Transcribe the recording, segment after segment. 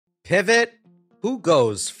Pivot? Who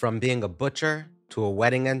goes from being a butcher to a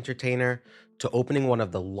wedding entertainer to opening one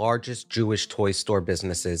of the largest Jewish toy store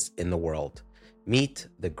businesses in the world? Meet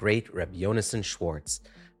the great Reb Yonason Schwartz,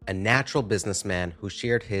 a natural businessman who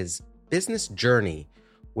shared his business journey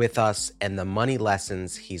with us and the money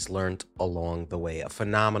lessons he's learned along the way. A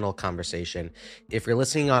phenomenal conversation. If you're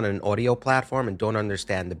listening on an audio platform and don't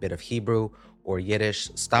understand a bit of Hebrew or Yiddish,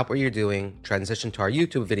 stop what you're doing, transition to our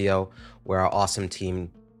YouTube video where our awesome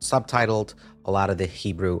team subtitled a lot of the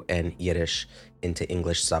Hebrew and Yiddish into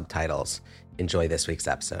English subtitles. Enjoy this week's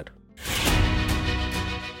episode.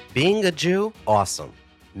 Being a Jew, awesome.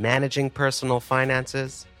 Managing personal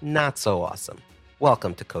finances, not so awesome.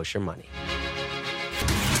 Welcome to Kosher Money.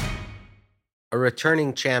 A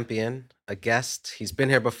returning champion, a guest. He's been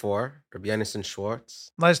here before, Reb Yonason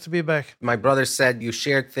Schwartz. Nice to be back. My brother said you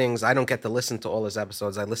shared things. I don't get to listen to all his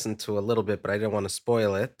episodes. I listened to a little bit, but I didn't want to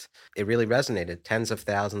spoil it. It really resonated. Tens of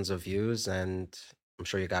thousands of views, and I'm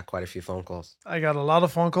sure you got quite a few phone calls. I got a lot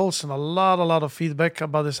of phone calls and a lot of feedback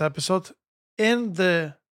about this episode in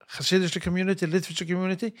the Hasidic community, literature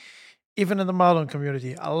community, even in the modern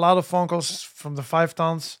community. A lot of phone calls from the 5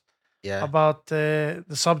 towns about the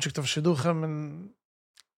subject of Shidduchim, and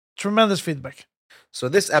tremendous feedback. So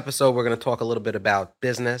this episode, we're going to talk a little bit about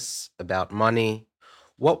business, about money.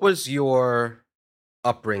 What was your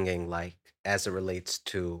upbringing like as it relates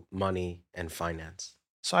to money and finance?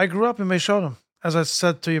 So I grew up in Meishorim, as I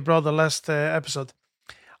said to your brother last episode.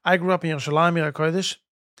 I grew up in Yerushalayim, Ir HaKodesh.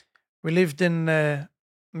 We lived in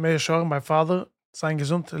Meishorim. My father, Sein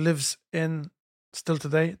Gesund, lives in, still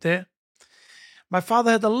today, there. My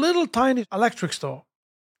father had a little tiny electric store.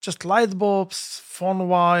 Just light bulbs, phone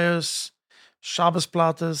wires, Shabbos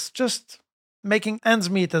platters, just making ends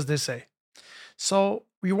meet, as they say. So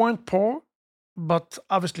we weren't poor, but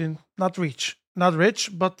obviously not rich. Not rich,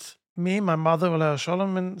 but me, my mother, Aleh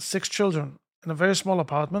Shalom, and 6 children in a very small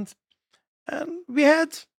apartment. And we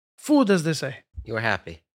had food, as they say. You were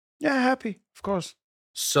happy? Yeah, happy, of course.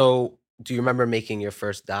 So do you remember making your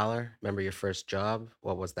first dollar? Remember your first job?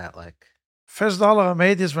 What was that like? First dollar I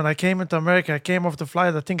made is when I came into America. I came off the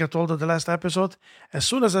flight. I think I told it the last episode. As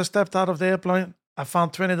soon as I stepped out of the airplane, I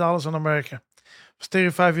found $20 in America. It was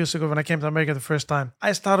 35 years ago when I came to America the first time.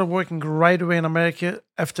 I started working right away in America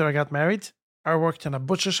after I got married. I worked in a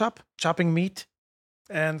butcher shop, chopping meat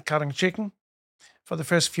and cutting chicken for the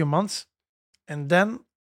first few months. And then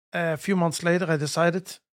a few months later, I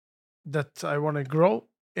decided that I want to grow,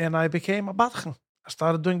 and I became a batchen. I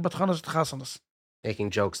started doing batchanas at chasanas.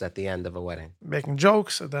 Making jokes at the end of a wedding. Making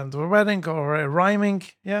jokes at the end of a wedding or rhyming.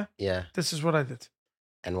 Yeah. This is what I did.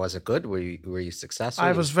 And was it good? Were you successful?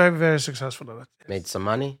 I was very, very successful at it. Yes. Made some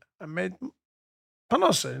money? I made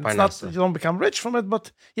parnasa. It's not, you don't become rich from it,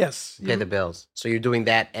 but yes. Pay the bills. So you're doing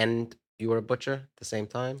that and you were a butcher at the same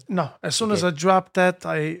time? No. As soon as I dropped that,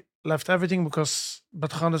 I left everything because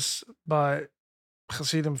batchanas by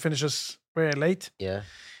Hasidim finishes very late. Yeah.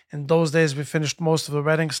 In those days, we finished most of the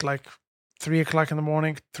weddings like 3 o'clock in the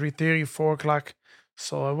morning, 3:30, 4 o'clock.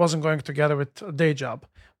 So I wasn't going together with a day job,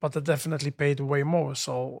 but it definitely paid way more.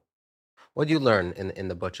 So, what do you learn in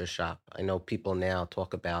the butcher shop? I know people now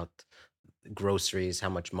talk about groceries, how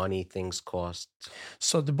much money things cost.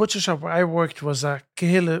 So the butcher shop where I worked was a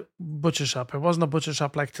kehille butcher shop. It wasn't a butcher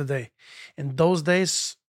shop like today. In those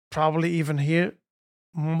days, probably even here,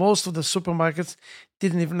 most of the supermarkets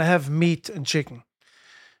didn't even have meat and chicken.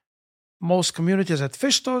 Most communities had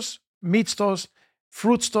fish stores, meat stores,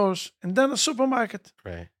 fruit stores, and then a supermarket.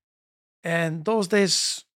 Right. And those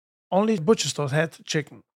days, only butcher stores had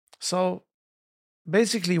chicken. So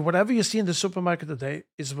basically, whatever you see in the supermarket today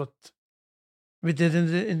is what we did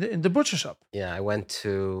in the butcher shop. Yeah, I went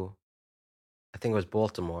to, I think it was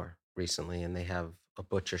Baltimore recently, and they have a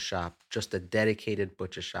butcher shop, just a dedicated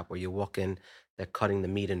butcher shop where you walk in, they're cutting the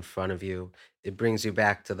meat in front of you. It brings you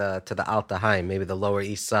back to the Alta Heim, maybe the Lower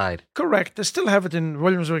East Side. Correct. They still have it in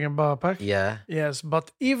Williamsburg and Borough Park. Yeah. Yes,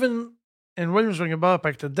 but even in Williamsburg and Borough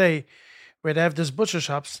Park today, where they have these butcher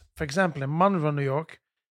shops, for example, in Monroe, New York,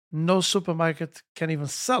 no supermarket can even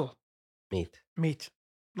sell meat.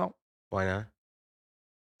 No. Why not?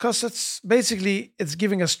 Because it's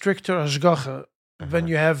giving a stricter hashgacha when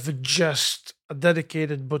you have just a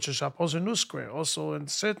dedicated butcher shop. Also in New Square, also in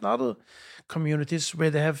certain other communities where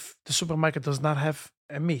the supermarket does not have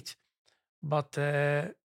a meat. But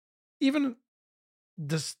even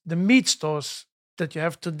the meat stores that you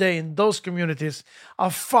have today in those communities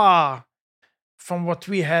are far from what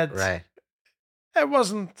we had. Right. It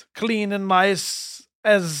wasn't clean and nice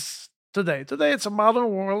as today. Today it's a modern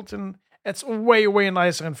world and it's way, way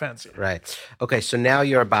nicer and fancy. Right. Okay, so now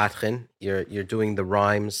you're a batchin. You're doing the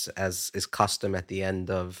rhymes as is custom at the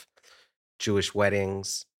end of Jewish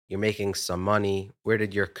weddings. You're making some money. Where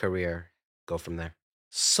did your career go from there?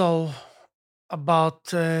 So about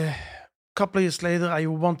a couple of years later, I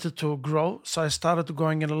wanted to grow. So I started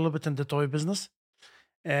going in a little bit in the toy business.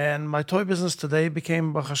 And my toy business today became,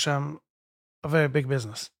 Baruch Hashem, a very big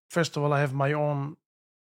business. First of all, I have my own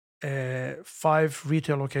 5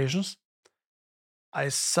 retail locations. I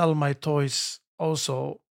sell my toys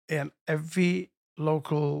also in every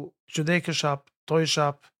local Judaica shop, toy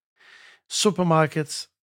shop, supermarkets.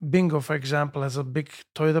 Bingo, for example, has a big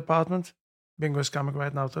toy department. Bingo is coming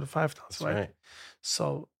right now to the 5 towns, That's right? right.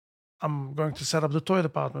 So I'm going to set up the toy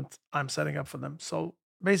department. I'm setting up for them. So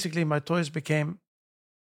basically, my toys became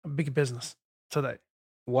a big business today.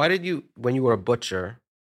 Why did you, when you were a butcher,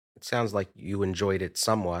 it sounds like you enjoyed it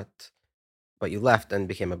somewhat, but you left and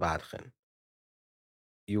became a badchin.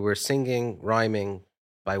 You were singing, rhyming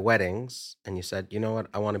by weddings, and you said, you know what,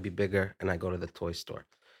 I want to be bigger, and I go to the toy store.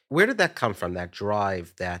 Where did that come from, that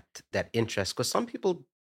drive, that interest? Because some people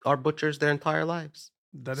are butchers their entire lives.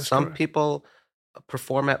 That is Some correct. people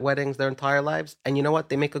perform at weddings their entire lives, and you know what?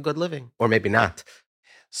 They make a good living, or maybe not.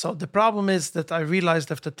 So the problem is that I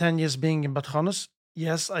realized after 10 years being in Batchonis,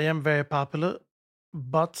 yes, I am very popular,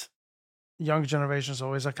 but young generations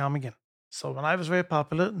always are coming in. So when I was very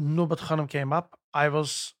popular, no Batchonim came up. I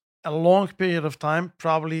was a long period of time,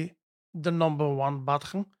 probably the number 1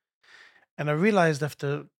 Batchon. And I realized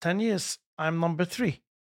after 10 years, I'm number 3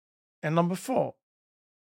 and number 4.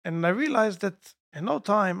 And I realized that in no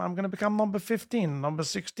time, I'm going to become number 15, number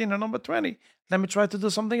 16, and number 20. Let me try to do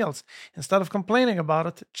something else. Instead of complaining about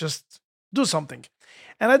it, just do something.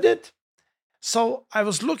 And I did. So I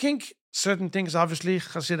was looking certain things. Obviously,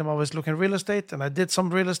 Hasidim always look in real estate, and I did some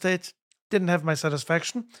real estate. Didn't have my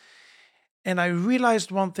satisfaction. And I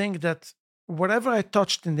realized one thing, that whatever I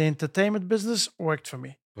touched in the entertainment business worked for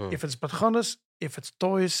me. If it's Batchonis, if it's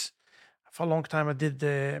toys. For a long time, I did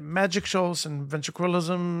the magic shows and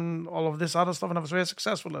ventriloquism, all of this other stuff, and I was very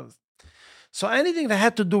successful at it. So anything that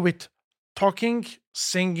had to do with talking,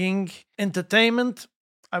 singing, entertainment,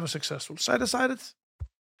 I was successful. So I decided.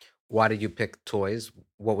 Why did you pick toys?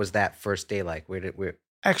 What was that first day like? Where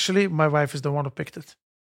Actually, my wife is the one who picked it.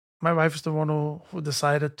 My wife is the one who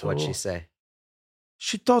decided to. what'd she say?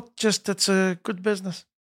 She thought just it's a good business.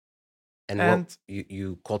 And And-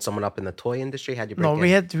 you called someone up in the toy industry? How'd you break No,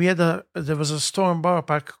 in? there was a store in Borough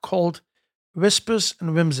Park called Whispers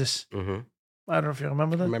and Whimsies. Mm-hmm. I don't know if you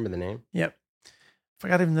remember that. Remember the name? Yeah.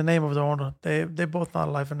 Forgot even the name of the owner. They both not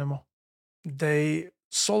alive anymore. They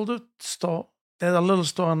sold the store. They had a little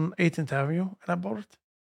store on 18th Avenue, and I bought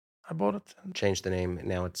it. And Changed the name.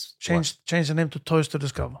 Now it's changed the name to Toys to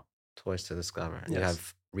Discover. Toys to Discover. And you Yes.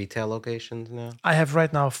 have retail locations now? I have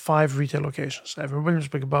right now 5 retail locations. I have in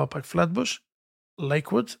Williamsburg, Borough Park, Flatbush,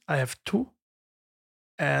 Lakewood. I have 2.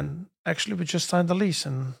 And actually, we just signed a lease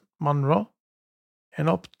in Monroe, and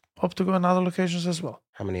hope to go in other locations as well.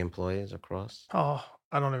 How many employees across? Oh,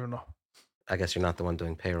 I don't even know. I guess you're not the one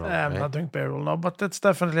doing payroll. I'm right? not doing payroll now, but it's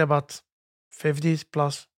definitely about 50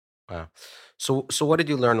 plus. Wow. So what did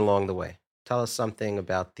you learn along the way? Tell us something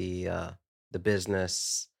about the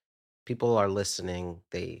business. People are listening.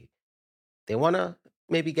 They want to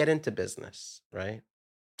maybe get into business, right?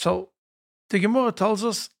 So the Gemara tells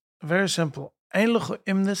us very simple. Einliche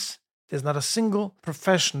imnis, there's not a single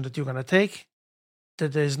profession that you're going to take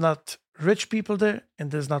that there's not rich people there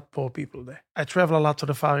and there's not poor people there. I travel a lot to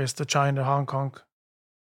the Far East, to China, Hong Kong.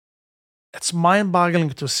 It's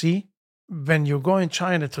mind-boggling to see when you go in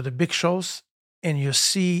China to the big shows and you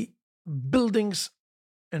see buildings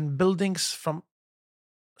and buildings from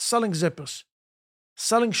selling zippers,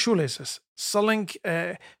 selling shoelaces, selling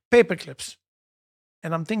paper clips.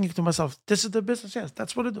 And I'm thinking to myself, this is the business? Yes,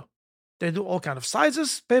 that's what they do. They do all kind of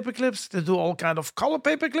sizes, paper clips. They do all kind of color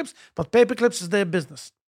paper clips, but paper clips is their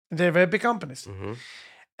business. They're very big companies. Mm-hmm.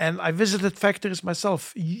 And I visited factories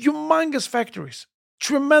myself, humongous factories,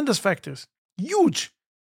 tremendous factories, huge,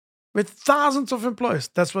 with thousands of employees.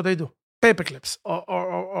 That's what they do. Paper clips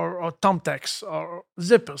or thumbtacks or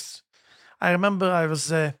zippers. I remember I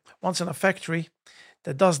was once in a factory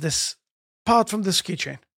that does this part from this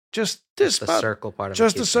keychain. Just this The part. circle part of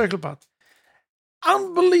Just the the keychain. circle part.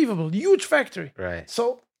 Unbelievable, huge factory. Right.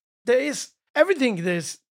 So there is everything.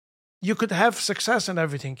 You could have success in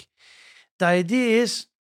everything. The idea is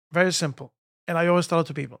very simple. And I always tell it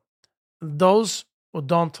to people. Those who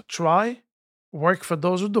don't try work for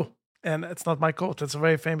those who do. And it's not my quote. It's a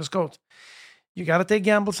very famous quote. You got to take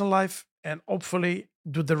gambles in life and hopefully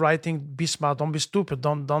do the right thing. Be smart. Don't be stupid.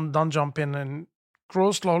 Don't jump in and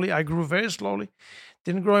grow slowly. I grew very slowly.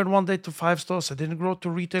 Didn't grow in one day to 5 stores. I didn't grow to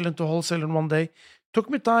retail and to wholesale in one day. Took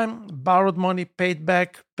me time, borrowed money, paid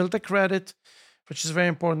back, built a credit, which is very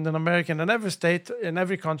important in America and in every state, in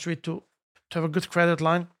every country to have a good credit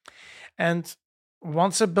line. And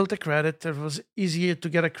once I built a credit, it was easier to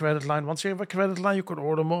get a credit line. Once you have a credit line, you could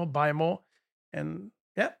order more, buy more. And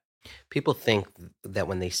yeah, People think that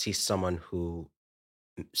when they see someone who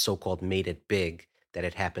so-called made it big, that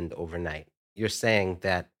it happened overnight. You're saying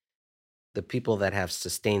that the people that have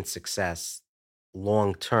sustained success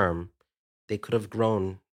long term, they could have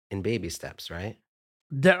grown in baby steps, right?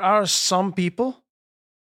 there are some people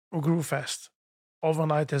who grew fast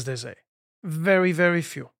overnight, as they say. Very, very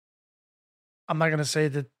few. I'm not going to say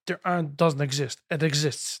that doesn't exist. It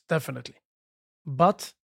exists, definitely.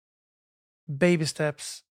 But baby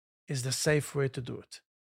steps is the safe way to do it.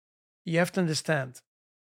 You have to understand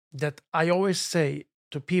that I always say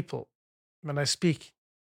to people when I speak,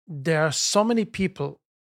 there are so many people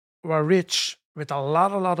who are rich with a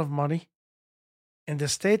lot of money. And the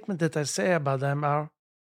statement that I say about them are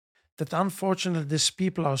that unfortunately these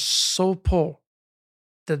people are so poor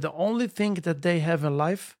that the only thing that they have in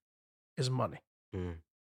life is money. Mm.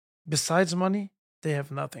 Besides money, they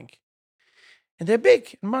have nothing. And they're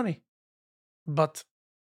big in money. But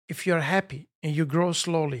if you're happy and you grow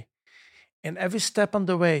slowly, and every step on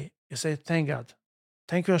the way, you say, thank God.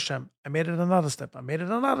 Thank you, Hashem. I made it another step. I made it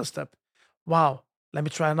another step. Wow. Let me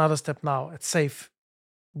try another step now. It's safe.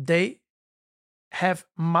 They have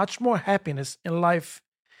much more happiness in life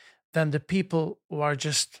than the people who are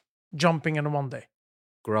just jumping in one day.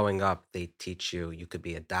 Growing up, they teach you you could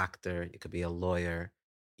be a doctor, you could be a lawyer,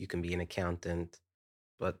 you can be an accountant,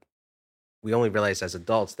 but we only realize as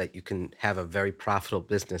adults that you can have a very profitable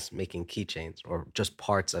business making keychains or just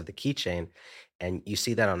parts of the keychain. And you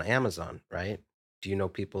see that on Amazon, right? Do you know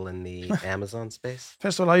people in the Amazon space?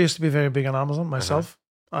 First of all, I used to be very big on Amazon myself.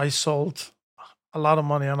 I sold a lot of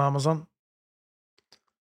money on Amazon.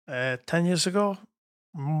 10 years ago,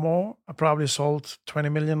 more, I probably sold 20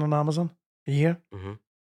 million on Amazon a year. Mm-hmm.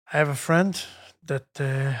 I have a friend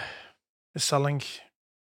that is selling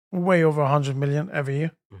way over 100 million every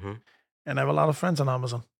year. Mm-hmm. And I have a lot of friends on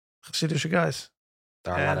Amazon, Hasidic guys.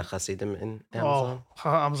 There are a lot of Hasidim in Amazon.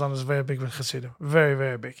 Amazon is very big with Hasidim. Very,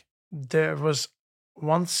 very big. There was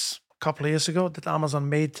once, a couple of years ago, that Amazon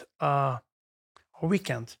made a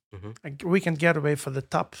weekend, a weekend getaway for the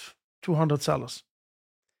top 200 sellers.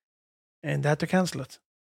 And they had to cancel it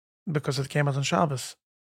because it came out on Shabbos.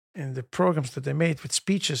 And the programs that they made with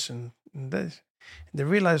speeches, and they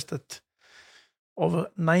realized that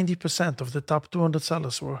over 90% of the top 200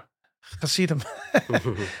 sellers were Hasidim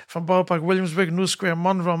from Borough Park, Williamsburg, New Square,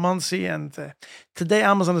 Monroe, Muncie. And today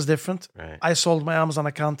Amazon is different. Right. I sold my Amazon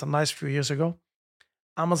account a nice few years ago.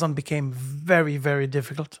 Amazon became very, very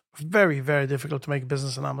difficult. Very, very difficult to make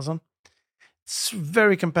business on Amazon. It's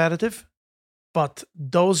very competitive, but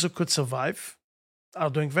those who could survive are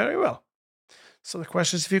doing very well. So the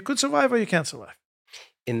question is if you could survive or you can't survive.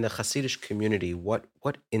 In the Hasidic community, what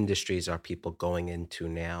industries are people going into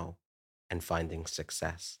now and finding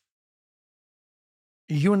success?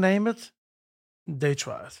 You name it, they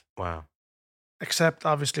try it. Wow. Except,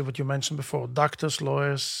 obviously, what you mentioned before, doctors,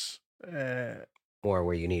 lawyers. Or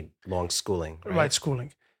where you need long schooling. Right,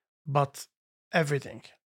 schooling. But everything.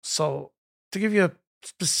 So to give you a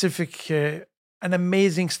specific, an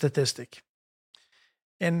amazing statistic,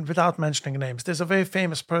 and without mentioning names, there's a very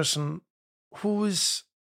famous person who is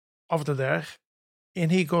over there,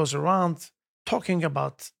 and he goes around talking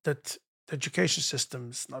about that the education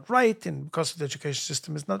system is not right, and because the education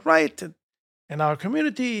system is not right in our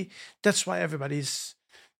community, that's why everybody's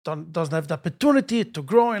doesn't have the opportunity to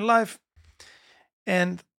grow in life.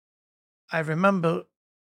 And I remember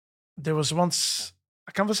there was once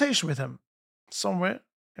a conversation with him somewhere,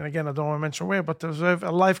 and again, I don't want to mention where, but there was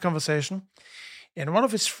a live conversation, and one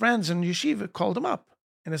of his friends in yeshiva called him up,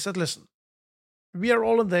 and he said, listen, we are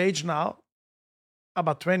all in the age now,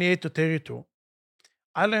 about 28 to 32.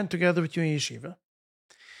 I learned together with you in yeshiva.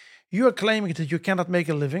 You are claiming that you cannot make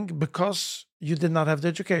a living because you did not have the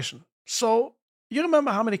education. So you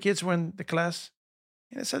remember how many kids were in the class?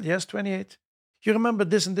 And I said, yes, 28. You remember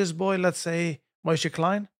this and this boy, let's say Moshe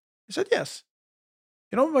Klein? He said, yes.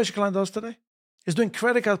 You know what Moshe Klein does today? He's doing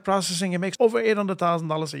credit card processing. He makes over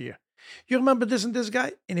 $800,000 a year. You remember this and this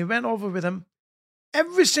guy? And he went over with him.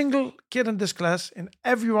 Every single kid in this class, and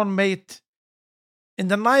everyone made in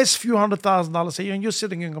the nice few $100,000 a year, and you're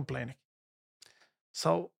sitting and complaining.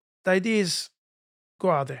 So the idea is go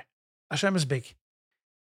out there. Hashem is big.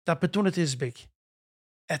 The opportunity is big.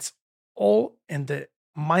 It's all in the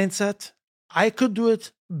mindset. I could do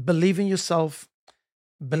it. Believe in yourself.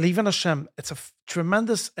 Believe in Hashem. It's a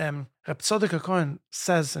tremendous. Reb Tzadok HaKohen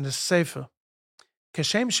says in his Sefer,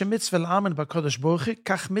 Kashem shemitzvah la'amen b'Kadosh Baruch Hu,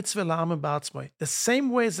 kach mitzvah la'amen ba'atzmai. The same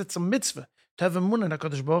way as it's a mitzvah to have a emunah in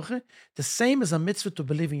HaKadosh Baruch Hu, the same as a mitzvah to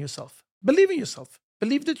believe in yourself. Believe in yourself.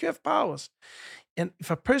 Believe that you have powers. And if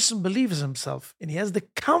a person believes in himself and he has the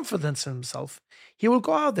confidence in himself, he will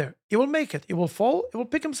go out there. He will make it. He will fall. He will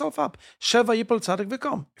pick himself up. Sheva yipol tzadik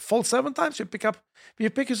v'kom. You fall 7 times, you pick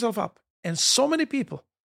yourself up. And so many people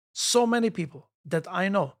that I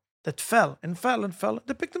know that fell,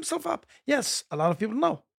 they picked themselves up. Yes, a lot of people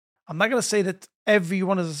know. I'm not going to say that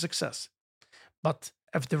everyone is a success. But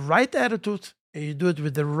if the right attitude, and you do it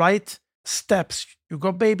with the right steps, you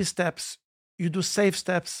go baby steps, you do safe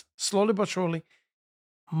steps, slowly but surely,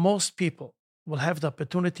 most people will have the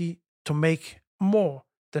opportunity to make more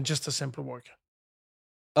than just a simple worker.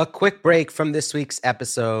 A quick break from this week's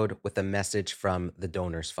episode with a message from the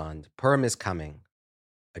Donors Fund. Purim is coming,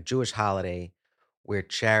 a Jewish holiday where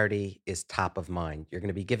charity is top of mind. You're going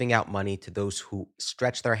to be giving out money to those who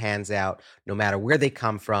stretch their hands out, no matter where they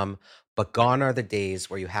come from, but gone are the days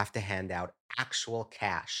where you have to hand out actual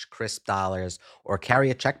cash, crisp dollars, or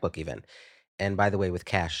carry a checkbook even. And by the way, with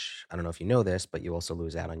cash, I don't know if you know this, but you also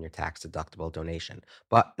lose out on your tax-deductible donation,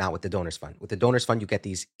 but not with the Donors Fund. With the Donors Fund, you get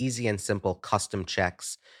these easy and simple custom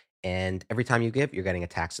checks, and every time you give, you're getting a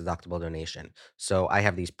tax-deductible donation. So I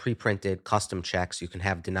have these pre-printed custom checks. You can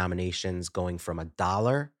have denominations going from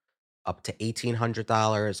 $1 up to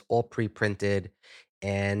 $1,800, all pre-printed,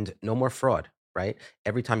 and no more fraud, right?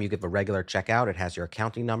 Every time you give a regular check out, it has your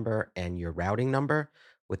accounting number and your routing number.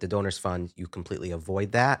 With the Donors Fund, you completely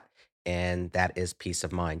avoid that. And that is peace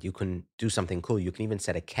of mind. You can do something cool. You can even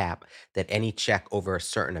set a cap that any check over a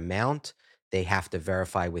certain amount, they have to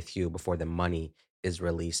verify with you before the money is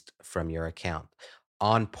released from your account.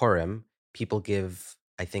 On Purim, people give,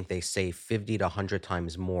 I think they say 50 to 100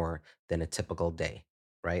 times more than a typical day,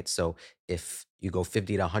 right? So if you go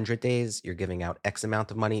 50 to 100 days, you're giving out X amount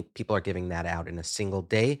of money. People are giving that out in a single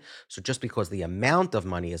day. So just because the amount of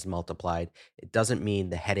money is multiplied, it doesn't mean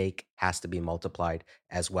the headache has to be multiplied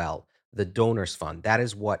as well. The Donors Fund, that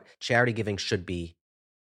is what charity giving should be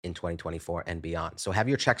in 2024 and beyond. So have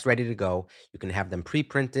your checks ready to go. You can have them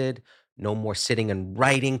pre-printed. No more sitting and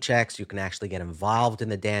writing checks. You can actually get involved in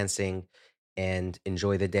the dancing and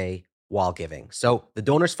enjoy the day while giving. So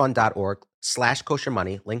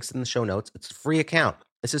thedonorsfund.org/koshermoney, links in the show notes. It's a free account.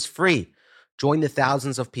 This is free. Join the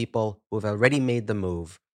thousands of people who have already made the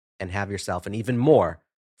move and have yourself an even more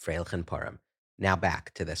Freilichen Purim. Now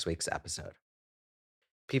back to this week's episode.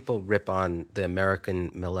 People rip on the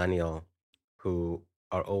American millennial who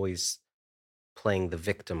are always playing the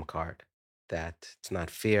victim card, that it's not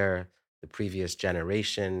fair. The previous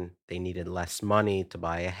generation, they needed less money to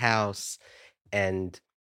buy a house, and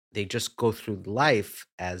they just go through life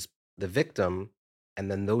as the victim, and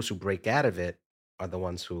then those who break out of it are the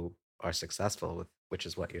ones who are successful, which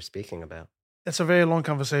is what you're speaking about. It's a very long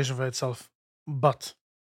conversation for itself, but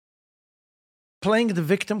playing the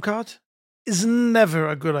victim card is never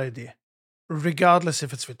a good idea, regardless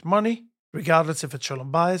if it's with money, regardless if it's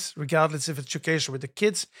shalom bayis, regardless if it's education with the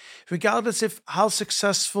kids, regardless if how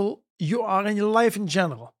successful you are in your life in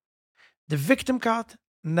general. The victim card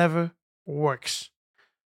never works.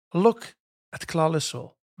 Look at Klal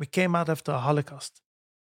Yisrael. We came out after a Holocaust.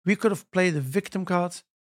 We could have played the victim card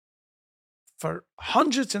for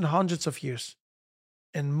hundreds and hundreds of years.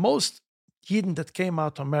 And most Yidden that came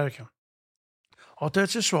out to America, or to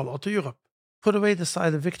Israel, or to Europe, put away the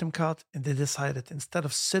side of victim card, and they decided, instead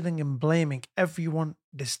of sitting and blaming everyone,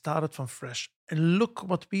 they started from fresh. And look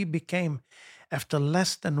what we became after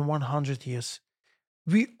less than 100 years.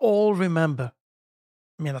 We all remember,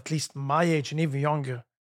 at least my age and even younger,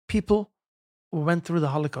 people who went through the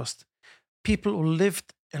Holocaust, people who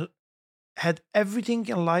lived, had everything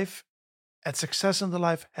in life, had success in their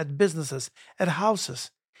life, had businesses, had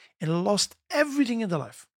houses, and lost everything in their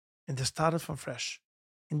life. And they started from fresh.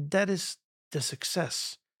 And that is the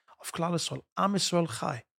success of Klal Yisrael, Am Yisrael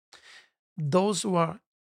Chai. Those who are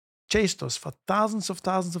chased us for thousands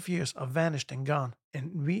of years are vanished and gone.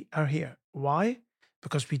 And we are here. Why?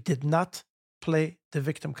 Because we did not play the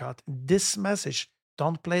victim card. This message,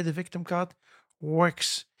 don't play the victim card,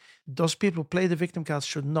 works. Those people who play the victim card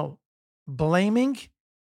should know. Blaming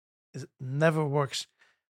never works.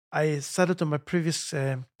 I said it on my previous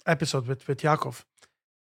episode with Yaakov,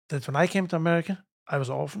 that when I came to America, I was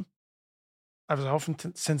orphan. I was orphan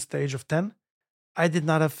since the age of 10. I did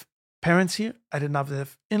not have parents here. I did not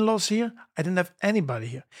have in-laws here. I didn't have anybody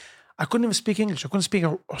here. I couldn't even speak English. I couldn't speak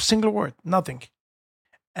a single word, nothing.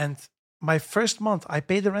 And my first month, I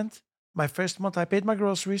paid the rent. My first month, I paid my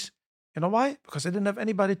groceries. You know why? Because I didn't have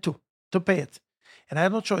anybody to pay it. And I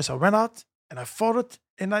had no choice. I went out and I fought it,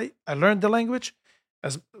 and I learned the language.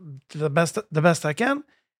 as the best I can,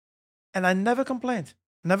 and I never complained.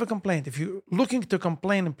 Never complained. If you're looking to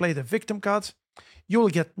complain and play the victim cards, you will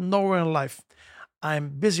get nowhere in life. I'm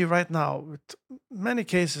busy right now with many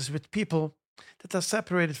cases with people that are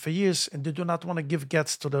separated for years and they do not want to give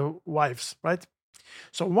gets to their wives, right?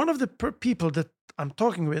 So one of the people that I'm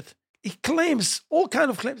talking with, he claims all kind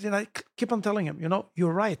of claims, and I keep on telling him,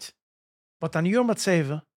 you're right. But on your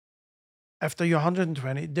Matsever, after you're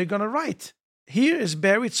 120, they're going to write, here is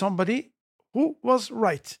buried somebody who was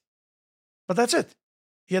right. But that's it.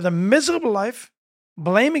 You had a miserable life,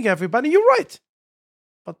 blaming everybody. You're right.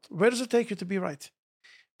 But where does it take you to be right?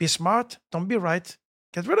 Be smart. Don't be right.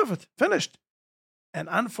 Get rid of it. Finished. And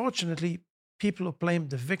unfortunately, people who blame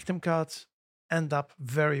the victim cards end up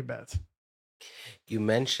very bad. You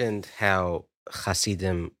mentioned how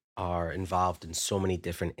Hasidim are involved in so many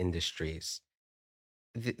different industries.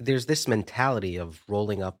 There's this mentality of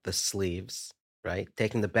rolling up the sleeves, right?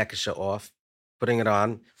 Taking the bekisha off, putting it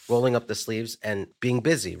on, rolling up the sleeves, and being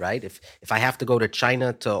busy, right? If I have to go to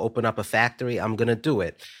China to open up a factory, I'm gonna do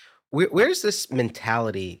it. Where's this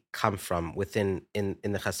mentality come from within in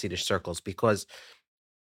the Hasidic circles? Because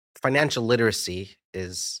financial literacy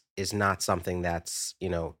is not something that's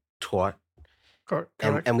taught, Correct.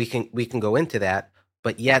 and we can go into that,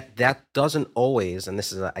 but yet that doesn't always, and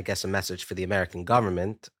this is I guess a message for the American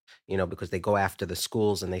government, because they go after the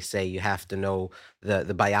schools and they say you have to know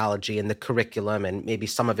the biology and the curriculum, and maybe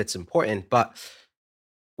some of it's important, but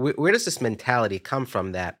where does this mentality come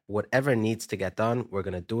from that whatever needs to get done, we're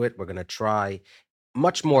going to do it, we're going to try,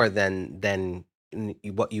 much more than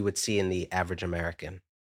what you would see in the average American?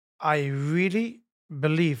 I really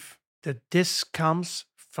believe that this comes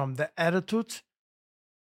from the attitude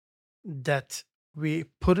that we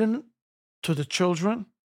put in to the children,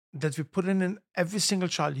 that we put in every single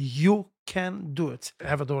child. You can do it. I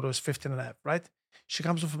have a daughter who's 15 and a half, right? She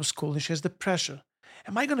comes from school and she has the pressure.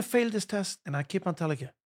 Am I going to fail this test? And I keep on telling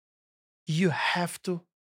her, you have to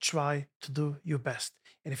try to do your best.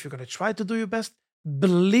 And if you're going to try to do your best,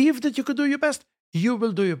 believe that you could do your best, you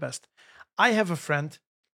will do your best. I have a friend,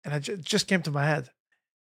 and it just came to my head,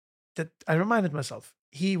 that I reminded myself.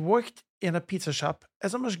 He worked in a pizza shop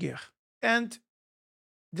as a mashgiach. And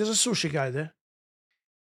there's a sushi guy there.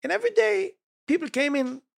 And every day, people came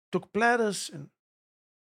in, took platters, and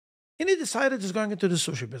he decided he's going into the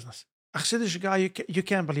sushi business. A Hasidic guy, you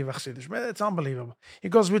can't believe a Hasidic. It's unbelievable. He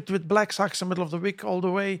goes with black socks in the middle of the week all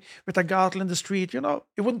the way, with a gartel in the street.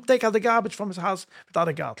 He wouldn't take out the garbage from his house without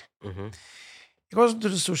a gartel. Mm-hmm. He goes into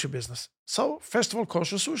the sushi business. So, first of all,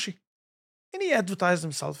 kosher sushi. And he advertised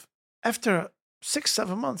himself. After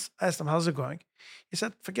 6-7 months, I asked him, how's it going? He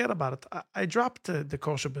said, forget about it. I dropped the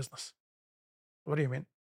kosher business. What do you mean?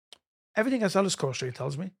 Everything I sell is kosher, he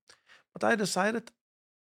tells me. But I decided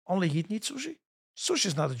only he'd need sushi. Sushi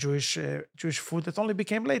is not a Jewish food. It only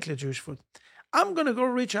became lately a Jewish food. I'm going to go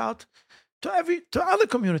reach out to other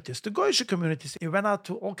communities, to KOSHER communities. He went out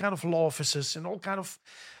to all kind of law offices and all kind of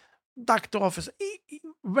doctor offices. He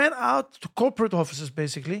went out to corporate offices,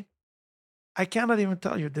 basically. I cannot even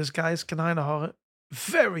tell you, this guy is Kenai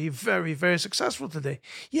very, very, very successful today.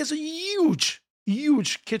 He has a huge,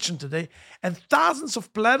 huge kitchen today, and thousands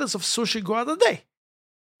of platters of sushi go out a day.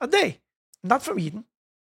 A day. Not from Eden.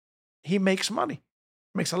 He makes money.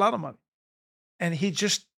 Makes a lot of money. And he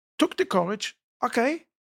just took the courage. Okay,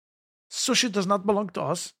 sushi does not belong to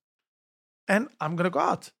us, and I'm going to go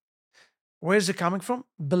out. Where is it coming from?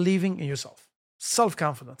 Believing in yourself.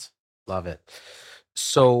 Self-confidence. Love it.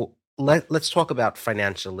 So let's talk about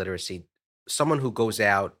financial literacy. Someone who goes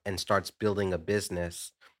out and starts building a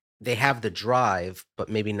business, they have the drive, but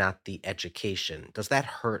maybe not the education. Does that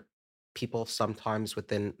hurt people sometimes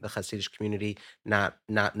within the Hasidic community, not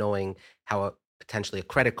knowing how potentially a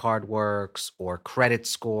credit card works or credit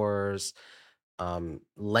scores,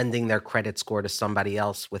 lending their credit score to somebody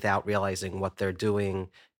else without realizing what they're doing,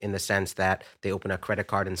 in the sense that they open a credit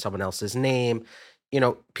card in someone else's name?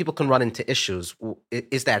 People can run into issues.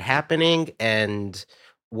 Is that happening? And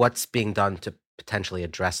what's being done to potentially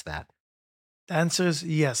address that? The answer is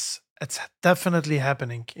yes. It's definitely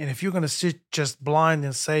happening. And if you're going to sit just blind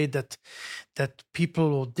and say that people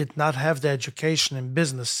who did not have the education in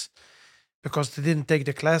business because they didn't take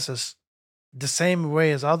the classes the same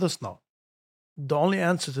way as others know, the only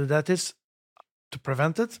answer to that is to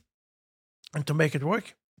prevent it and to make it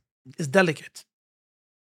work is delegate.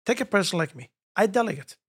 Take a person like me. I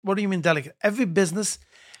delegate. What do you mean delegate? Every business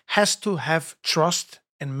has to have trust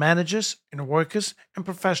in managers, in workers, and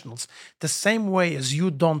professionals. The same way as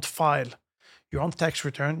you don't file your own tax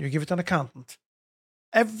return, you give it an accountant.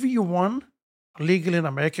 Everyone legally in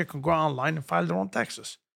America can go online and file their own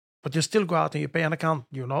taxes. but you still go out and you pay an accountant.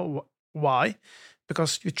 You know why?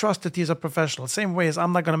 Because you trust that he's a professional. Same way as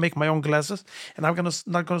I'm not going to make my own glasses and I'm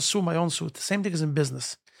not going to sew my own suit. The same thing is in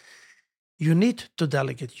business. You need to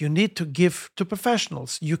delegate. You need to give to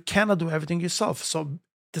professionals. You cannot do everything yourself. So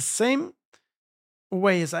the same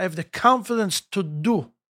way as I have the confidence to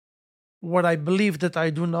do what I believe that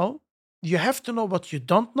I do know, you have to know what you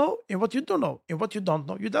don't know and what you do know. And what you don't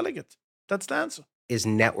know, you delegate. That's the answer. Is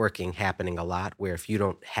networking happening a lot where if you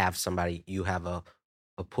don't have somebody, you have a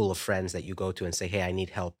pool of friends that you go to and say, hey, I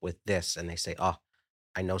need help with this. And they say, oh,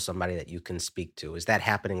 I know somebody that you can speak to. Is that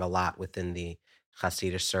happening a lot within the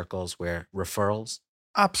Hasidic circles where referrals?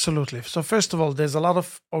 Absolutely. So first of all, there's a lot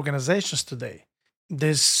of organizations today.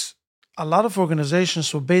 There's a lot of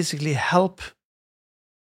organizations who basically help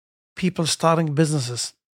people starting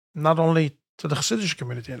businesses, not only to the Hasidic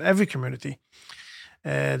community, in every community.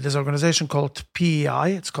 There's an organization called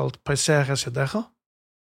PEI. It's called Peiser Hasidecha,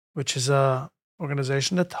 which is a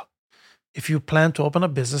organization that if you plan to open a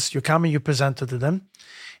business, you come and you present it to them,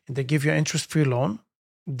 and they give you an interest-free loan.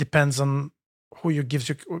 Depends on who you gives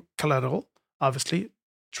you collateral. Obviously,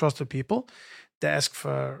 trusted people. They ask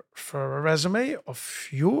for a resume of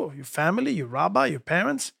you, your family, your rabbi, your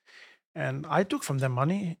parents, and I took from them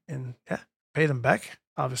money and paid them back,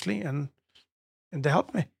 obviously, and they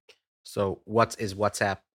helped me. So is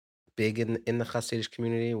WhatsApp big in the Hasidic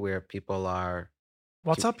community where people are?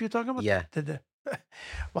 WhatsApp you're talking about? Yeah.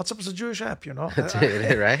 WhatsApp is a Jewish app, you know.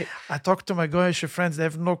 Right? I talk to my Goyish friends. They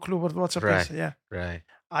have no clue what WhatsApp is. Yeah. Right.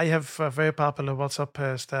 I have a very popular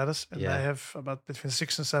WhatsApp status, and Yeah. I have about between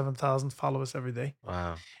 6,000 and 7,000 followers every day.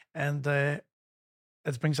 Wow. And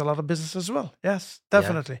it brings a lot of business as well. Yes,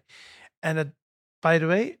 definitely. And it, by the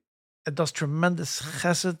way, it does tremendous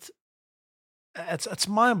chesed. It's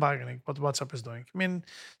mind-boggling what WhatsApp is doing. I mean,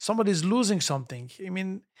 somebody's losing something. I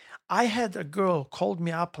mean, I had a girl called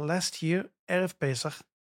me up last year, Erev Pesach,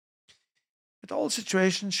 with the whole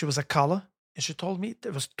situation. She was a caller, and she told me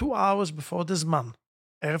it was 2 hours before this man,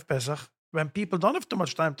 Erev Pesach, when people don't have too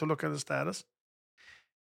much time to look at the status.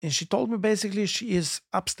 And she told me basically she is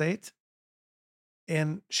upstate,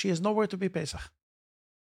 and she has nowhere to be Pesach.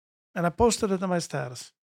 And I posted it on my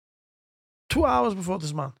status. 2 hours before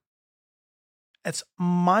this man. It's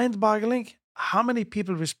mind-boggling how many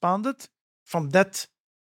people responded from that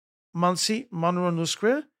Monsey, Monroe New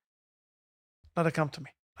Square. Let her come to me.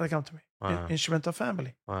 Wow. And she went to her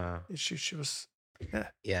family. Wow. She was,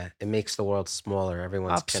 Yeah, it makes the world smaller.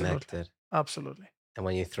 Everyone's connected. Absolutely. And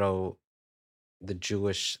when you throw the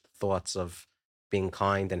Jewish thoughts of being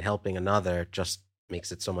kind and helping another, just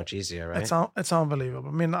makes it so much easier, right? It's unbelievable.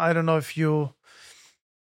 I mean, I don't know if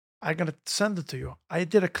I'm going to send it to you. I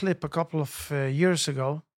did a clip a couple of years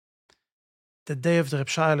ago, the day of the Reb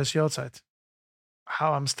Shailes Yotzeit,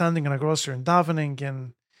 how I'm standing in a grocery and davening,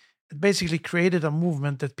 and it basically created a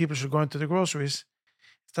movement that people should go into the groceries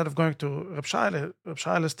instead of going to Reb Shailes. Reb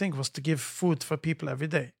Shailes' thing was to give food for people every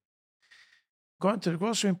day. Go into the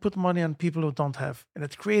grocery and put money on people who don't have. And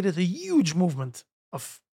it created a huge movement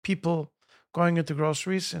of people going into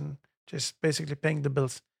groceries and just basically paying the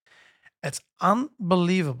bills. It's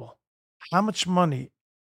unbelievable how much money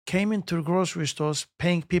came into the grocery stores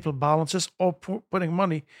paying people balances or putting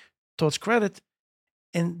money towards credit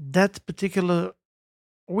in that particular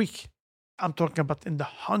week. I'm talking about in the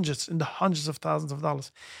hundreds of thousands of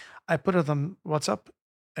dollars. I put it on WhatsApp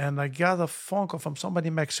and I got a phone call from somebody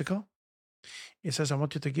in Mexico. He says, I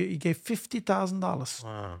want you to give, he gave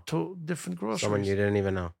 $50,000 to different groceries. Someone you didn't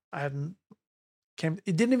even know.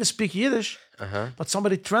 He didn't even speak Yiddish, but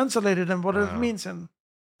somebody translated him what it means, and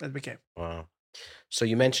it became. Wow. So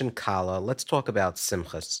you mentioned Kala. Let's talk about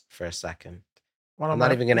Simchas for a second. I'm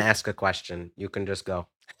not even going to ask a question. You can just go.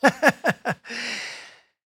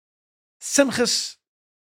 Simchas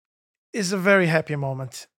is a very happy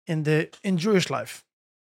moment in Jewish life,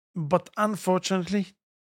 but unfortunately,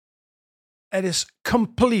 it is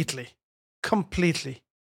completely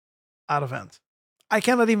out of hand. I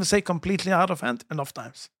cannot even say completely out of hand enough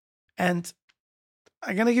times. And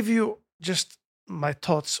I'm going to give you just my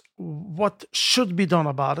thoughts, what should be done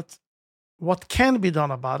about it, what can be done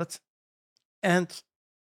about it. And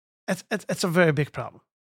it's a very big problem.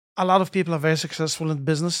 A lot of people are very successful in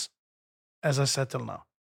business, as I said till now.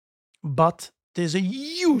 But there's a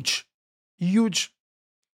huge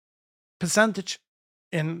percentage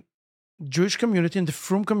in Jewish community, in the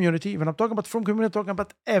Frum community. When I'm talking about Frum community, I'm talking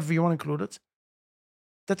about everyone included,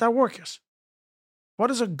 that are workers. What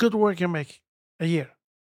does a good worker make a year?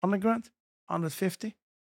 100 grand? 150?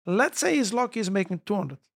 Let's say he's lucky, he's making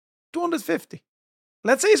 200. 250.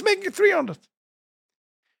 Let's say he's making 300.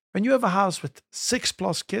 When you have a house with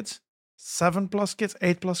 6+ kids, 7+ kids,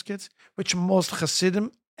 8+ kids, which most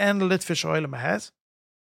Hasidim and Litvish Oilem has,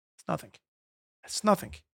 it's nothing. It's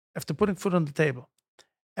nothing. After putting food on the table,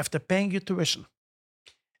 after paying your tuition,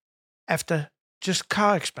 after just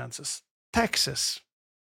car expenses, taxes,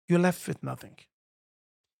 you're left with nothing.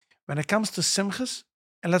 When it comes to simchas,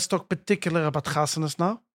 and let's talk particular about chasanas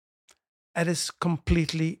now, it is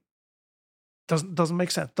completely, doesn't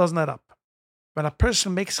make sense, doesn't add up. When a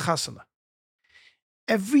person makes chasana,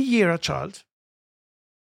 every year a child,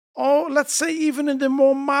 or let's say even in the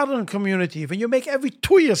more modern community, when you make every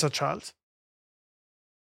 2 years a child,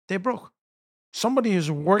 they're broke. Somebody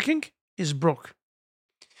who's working is broke.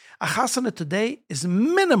 A chasana today is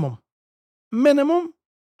minimum $120,000,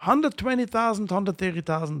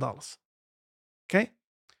 $130,000. Okay?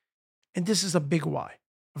 And this is a big why,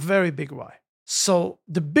 a very big why. So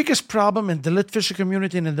the biggest problem in the Litvish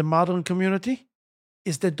community and in the modern community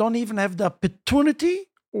is they don't even have the opportunity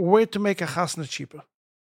where to make a chasna cheaper.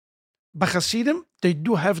 By Hasidim, they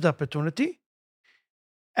do have the opportunity,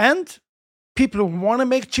 and people who want to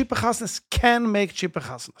make cheaper chasnas can make cheaper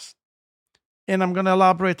chasnas. And I'm going to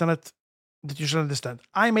elaborate on it that you should understand.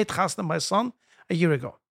 I made chasna my son a year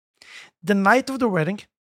ago. The night of the wedding,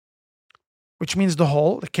 which means the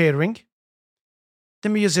hall, the catering, the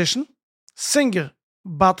musician, singer,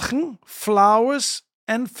 badchen, flowers,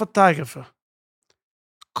 and photographer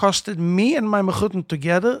costed me and my mechutin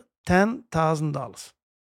together $10,000.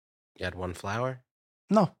 You had one flower?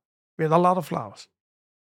 No, we had a lot of flowers.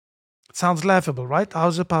 It sounds laughable, right? How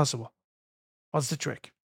is it possible? What's the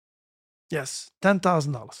trick? Yes,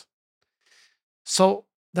 $10,000. So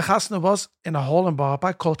the chasna was in a hall in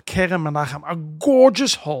Barapai called Kerem Menachem, a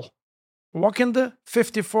gorgeous hall. Walk in the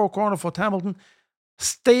 54 corner Fort Hamilton,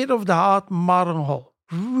 state-of-the-art modern hall.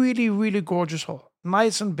 Really, really gorgeous hall.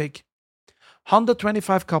 Nice and big.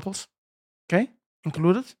 125 couples, okay,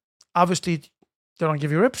 included. Obviously, they don't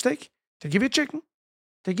give you rib steak. They give you chicken.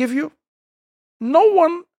 They give you... No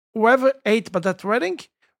one who ever ate at that wedding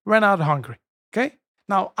ran out hungry, okay?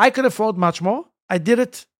 Now, I could afford much more. I did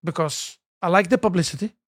it because I like the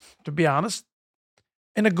publicity, to be honest,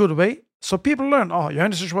 in a good way. So people learn, oh,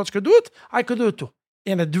 Johannes Schwartz could do it, I could do it too.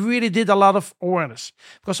 And it really did a lot of awareness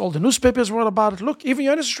because all the newspapers wrote about it. Look, even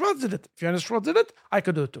Johannes Schwartz did it. If Johannes Schwartz did it, I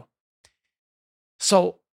could do it too.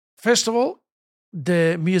 So, first of all,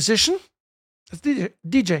 the musician,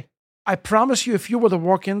 DJ, I promise you, if you were to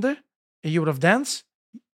walk in there and you would have danced,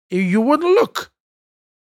 you wouldn't look.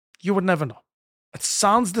 You would never know. It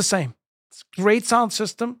sounds the same. It's a great sound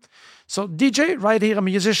system. So DJ, right here, a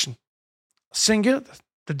musician. Singer,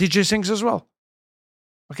 the DJ sings as well.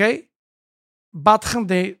 Okay? Badchen,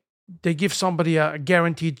 they give somebody a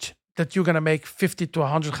guaranteed that you're going to make 50 to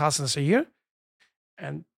 100 chasanas a year.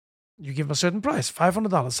 And you give them a certain price, $500,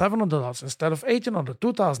 $700, instead of $1,800,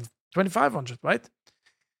 $2,000, $2,500, right?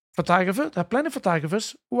 Photographer, there are plenty of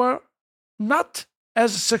photographers who are not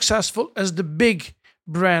as successful as the big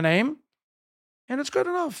brand name, and it's good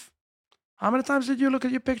enough. How many times did you look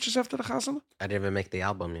at your pictures after the chasana? I didn't even make the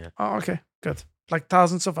album yet. Oh, okay, good. Like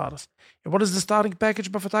thousands of others. And what is the starting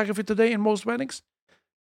package by photography today in most weddings?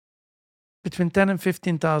 Between $10,000 and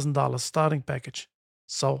 $15,000 starting package.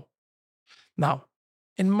 So, now,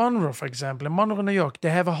 in Monroe, for example, in Monroe, New York, they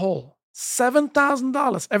have a hall.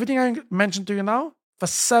 $7,000. Everything I mentioned to you now, for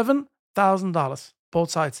 $7,000.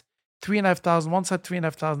 Both sides. $3,500 one side,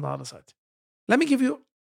 $3,500 the other side. Let me give you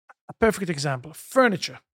a perfect example.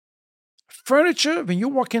 Furniture. Furniture, when you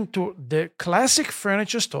walk into the classic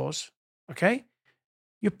furniture stores, okay,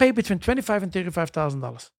 you pay between $25,000 and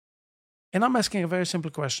 $35,000. And I'm asking a very simple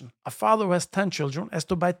question. A father who has 10 children has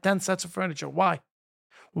to buy 10 sets of furniture. Why?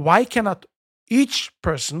 Why cannot each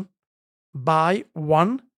person buy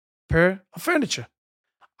one pair of furniture?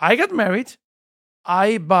 I got married.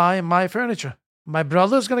 I buy my furniture. My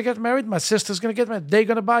brother's going to get married. My sister's going to get married. They're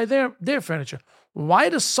going to buy their furniture. Why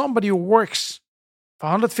does somebody who works for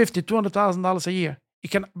 $150,000, $200,000 a year, he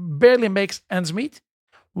can barely make ends meet?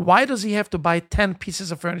 Why does he have to buy 10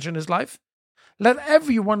 pieces of furniture in his life? Let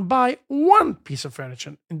everyone buy one piece of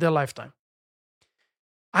furniture in their lifetime.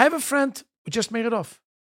 I have a friend who just made it off.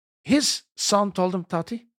 His son told him,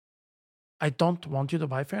 Tati, I don't want you to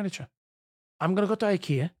buy furniture. I'm going to go to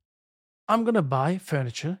IKEA. I'm going to buy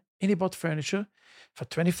furniture. And he bought furniture for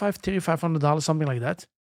 $2,500, $3,500, something like that.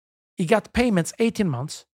 He got payments 18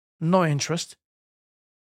 months, no interest,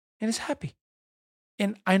 and he's happy.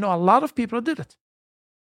 And I know a lot of people who did it.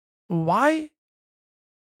 Why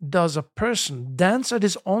does a person dance at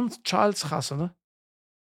his own child's chasana,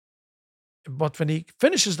 but when he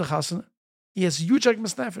finishes the chasana, he has huge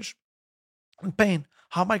agmas nefesh and pain?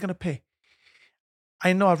 How am I going to pay?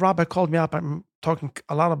 I know a rabbi called me up. I'm talking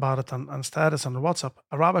a lot about it on status on WhatsApp.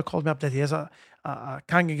 A rabbi called me up that he has a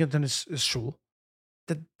congregant in his shul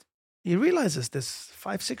that he realizes this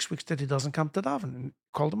 5-6 weeks that he doesn't come to daven, and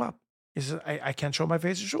called him up. He says, I can't show my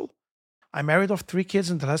face in shul. I married off 3 kids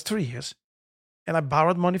in the last 3 years, and I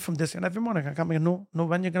borrowed money from this, and every morning I come here, no,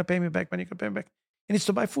 when you're going to pay me back, when you're going to pay me back. He needs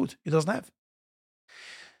to buy food. He doesn't have.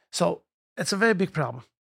 So it's a very big problem.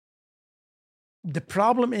 The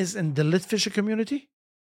problem is in the Litvisher community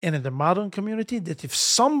and in the modern community that if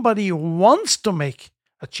somebody wants to make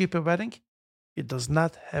a cheaper wedding, he does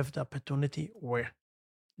not have the opportunity where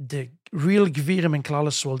the real Gvirim and Klal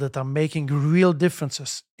Yisrael that are making real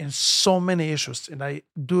differences in so many issues. And I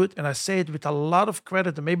do it and I say it with a lot of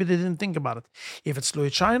credit, and maybe they didn't think about it. If it's Louis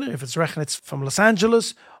China, if it's Rechnitz from Los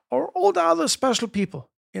Angeles, or all the other special people.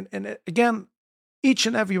 And again, each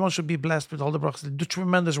and every one should be blessed with all the brachas. They do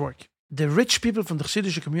tremendous work. The rich people from the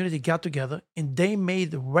Hasidic community got together and they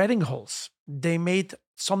made wedding halls. They made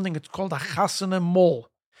something that's called a chasana mall.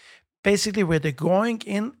 Basically, where they're going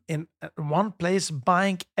in one place,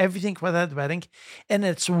 buying everything for that wedding, and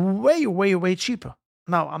it's way, way, way cheaper.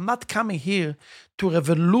 Now, I'm not coming here to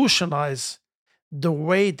revolutionize the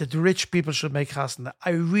way that rich people should make chasana. I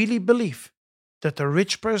really believe that a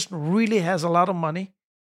rich person really has a lot of money,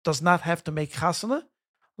 does not have to make chasana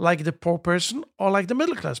like the poor person or like the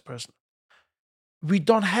middle class person. We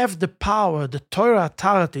don't have the power. The Torah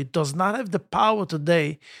authority does not have the power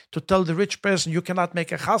today to tell the rich person you cannot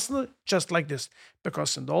make a chasna just like this.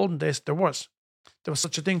 Because in the olden days, there was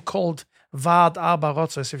such a thing called Vad Arba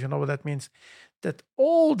Rotzos, if you know what that means. That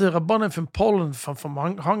all the Rabbanim from Poland, from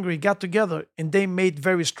Hungary got together and they made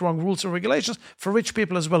very strong rules and regulations for rich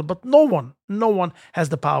people as well. But no one has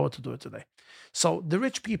the power to do it today. So the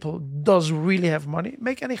rich people does really have money.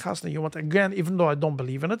 Make any chasna you want. Again, even though I don't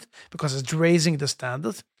believe in it, because it's raising the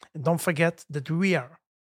standard. And don't forget that we are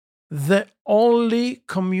the only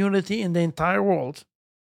community in the entire world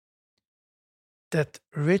that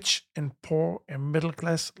rich and poor and middle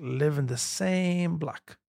class live in the same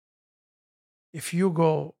block. If you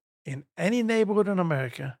go in any neighborhood in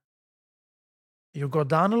America, you go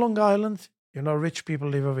down to Long Island, you know rich people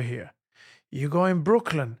live over here. You go in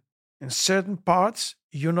Brooklyn, in certain parts,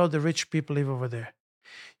 you know the rich people live over there.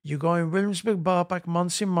 You go in Williamsburg, Borough Park,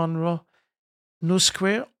 Monsey, Monroe, New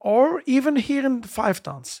Square, or even here in Five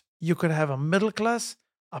Towns, you could have a middle class,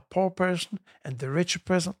 a poor person, and the richer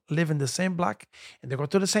person live in the same block, and they go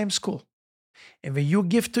to the same school. And when you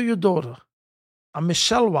give to your daughter a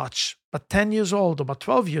Michelle watch, but 10 years old or but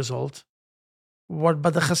 12 years old, what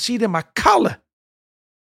but the Hasidim Akale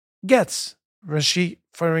gets when she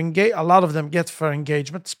a lot of them get for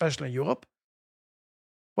engagement, especially in Europe.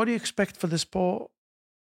 What do you expect for this poor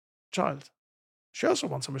child? She also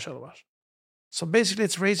wants a Michelle watch. So basically,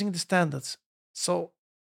 it's raising the standards. So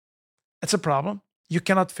it's a problem. You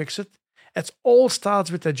cannot fix it. It all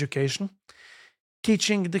starts with education,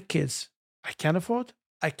 teaching the kids. I can afford.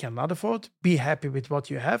 I cannot afford. Be happy with what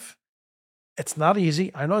you have. It's not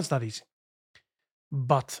easy. I know it's not easy.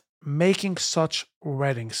 But making such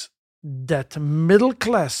weddings that middle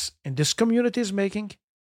class in this community is making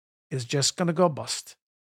is just going to go bust.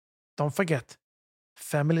 Don't forget,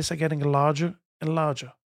 families are getting larger and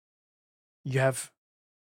larger. You have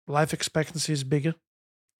life expectancy is bigger.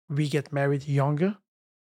 We get married younger.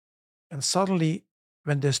 And suddenly,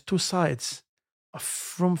 when there's two sides of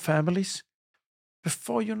frum families,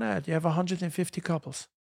 before you know it, you have 150 couples.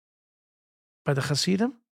 By the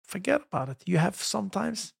Hasidim, forget about it. You have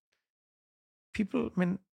sometimes people,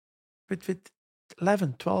 with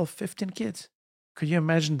 11, 12, 15 kids. Could you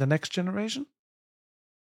imagine the next generation?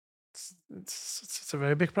 It's a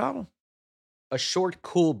very big problem. A short,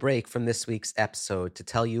 cool break from this week's episode to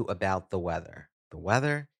tell you about the weather. The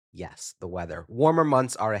weather? Yes, the weather. Warmer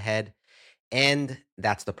months are ahead, and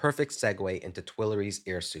that's the perfect segue into Twillery's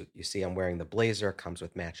ear suit. You see, I'm wearing the blazer, comes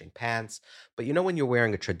with matching pants, but you know when you're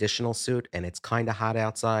wearing a traditional suit and it's kind of hot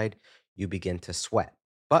outside, you begin to sweat.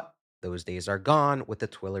 But those days are gone with the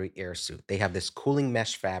Twillery air suit. They have this cooling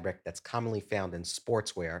mesh fabric that's commonly found in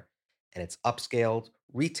sportswear, and it's upscaled,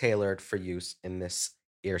 retailored for use in this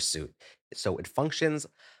ear suit. So it functions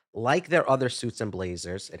like their other suits and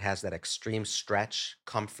blazers. It has that extreme stretch,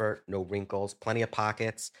 comfort, no wrinkles, plenty of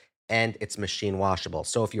pockets, and it's machine washable.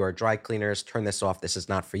 So if you are dry cleaners, turn this off. This is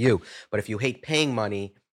not for you. But if you hate paying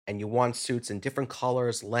money and you want suits in different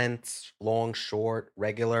colors, lengths, long, short,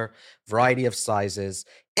 regular, variety of sizes,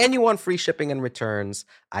 and you want free shipping and returns,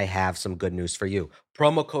 I have some good news for you.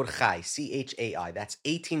 Promo code CHAI, C-H-A-I. That's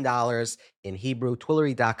 $18 in Hebrew,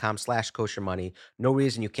 Twillery.com/koshermoney. No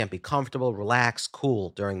reason you can't be comfortable, relax, cool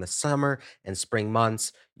during the summer and spring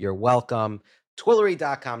months. You're welcome.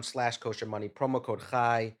 Twillory.com/kosher money, promo code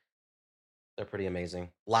Chai. They're pretty amazing.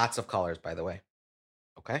 Lots of colors, by the way.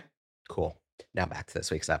 Okay, cool. Now back to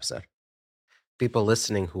this week's episode. People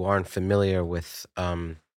listening who aren't familiar with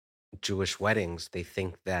Jewish weddings, they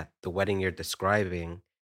think that the wedding you're describing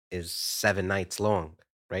is 7 nights long,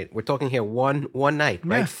 right? We're talking here one night,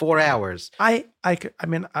 right? Yeah. 4 hours. I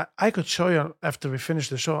could show you after we finish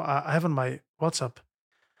the show. I have on my WhatsApp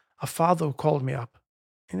a father who called me up,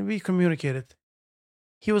 and we communicated.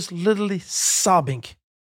 He was literally sobbing,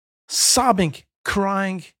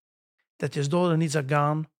 crying that his daughter needs a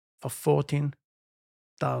gown for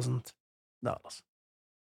 $14,000.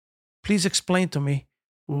 Please explain to me,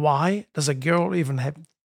 why does a girl even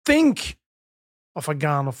think of a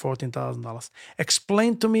gown of $14,000?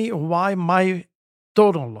 Explain to me why my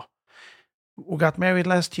daughter-in-law, who got married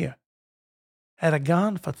last year, had a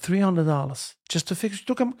gown for $300 just to fix. She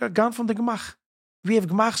took a gown from the gemach. We have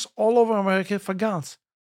gemachs all over America for gowns.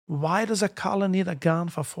 Why does a caller need a gown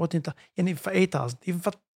for $14,000, and even for $8,000, even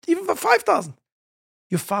for $5,000?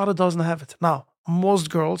 Your father doesn't have it. Now, most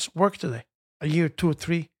girls work today, a year, 2 or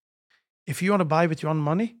 3. If you want to buy with your own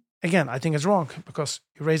money, again, I think it's wrong because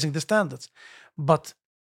you're raising the standards. But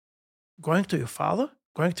going to your father,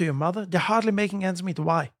 going to your mother, they're hardly making ends meet.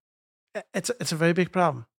 Why? It's a very big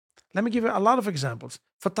problem. Let me give you a lot of examples.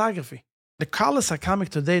 Photography. The callers are coming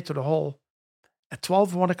today to the hall at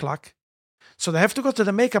 12, 1 o'clock. So they have to go to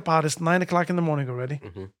the makeup artist 9 o'clock in the morning already.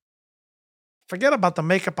 Mm-hmm. Forget about the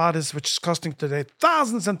makeup artist, which is costing today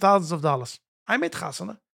thousands and thousands of dollars. I made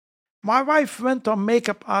chasana. My wife went to a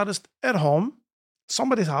makeup artist at home,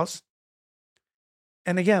 somebody's house.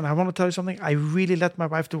 And again, I want to tell you something. I really let my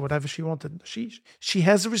wife do whatever she wanted. She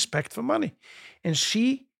has a respect for money. And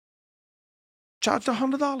she charged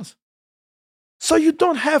 $100. So you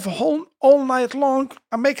don't have all night long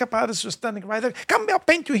a makeup artist who's standing right there. Come, I'll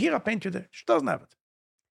paint you here, I'll paint you there. She doesn't have it.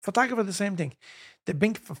 Photographer, the same thing. They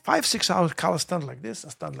bring for 5-6 hours, colors stand like this,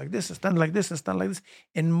 and stand like this, and stand like this, and stand like this.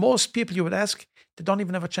 And most people you would ask, they don't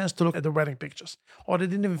even have a chance to look at the wedding pictures. Or they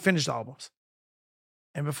didn't even finish the albums.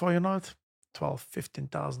 And before you know it, $12,000,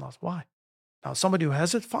 $15,000. Why? Now, somebody who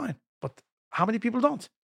has it, fine. But how many people don't?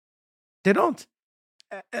 They don't.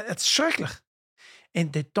 It's schrecklich.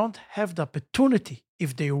 And they don't have the opportunity,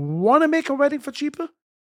 if they want to make a wedding for cheaper,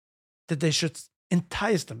 that they should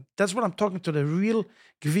entice them. That's what I'm talking to the real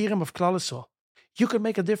Gvirim of Klal Yisrael. You can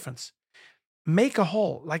make a difference. Make a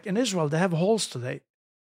hall. Like in Israel, they have halls today.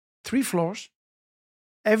 3 floors.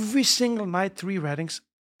 Every single night, 3 weddings.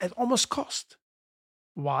 At almost cost.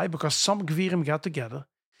 Why? Because some Gvirim got together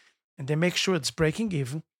and they make sure it's breaking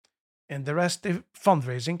even, and the rest they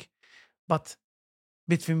fundraising. But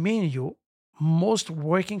between me and you, most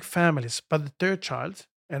working families by the 3rd child,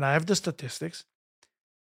 and I have the statistics,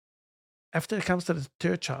 after it comes to the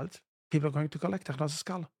 3rd child, people are going to collect Technos.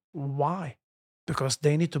 Why? Because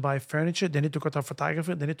they need to buy furniture, they need to go to a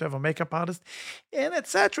photographer, they need to have a makeup artist, and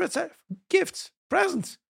etc. Gifts,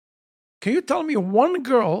 presents. Can you tell me one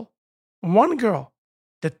girl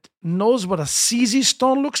that knows what a CZ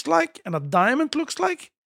stone looks like and a diamond looks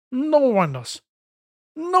like? No one does.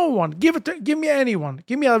 No one. Give me anyone.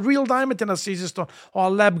 Give me a real diamond and a CZ stone or a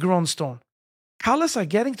lab-grown stone. Colors are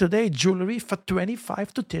getting today jewelry for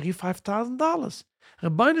 $25,000 to $35,000.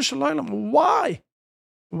 Rabbeinu Shalom, why?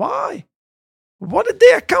 Why? What did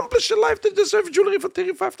they accomplish in life to deserve jewelry for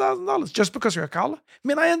 $35,000? Just because you're a color? I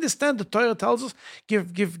mean, I understand the Torah tells us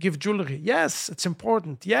give jewelry. Yes, it's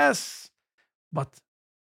important. Yes, but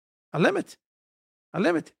a limit.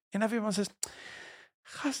 And everyone says,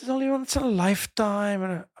 it's only once in a lifetime.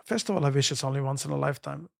 And first of all, I wish it's only once in a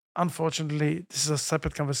lifetime. Unfortunately, this is a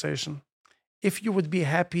separate conversation. If you would be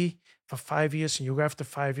happy for 5 years and you go after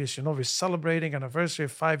 5 years, we're celebrating an anniversary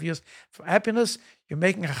of 5 years for happiness, you're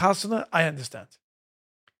making a chasana, I understand.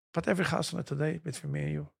 But every chasana today, between me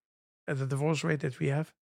and you, at the divorce rate that we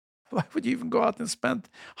have, why would you even go out and spend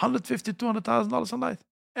 $150,000 to $200,000 a night?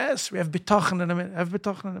 Yes, we have betochen in a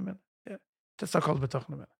minute. Yeah, that's not called betochen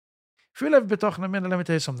in a minute. If you have betochen in a minute, let me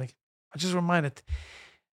tell you something. I just reminded.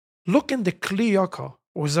 Look in the Kli Yoko,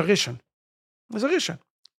 or Zarishan.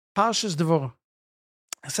 Parshas Devorim.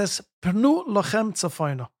 It says, Pernu lochem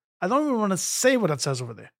tzafoino. I don't even want to say what it says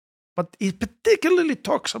over there. But it particularly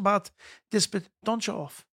talks about this, but don't show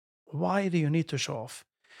off. Why do you need to show off?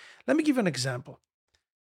 Let me give you an example.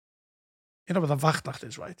 You know what a Wachtnacht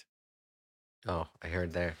is, right? Oh, I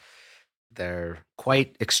heard they're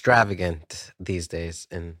quite extravagant these days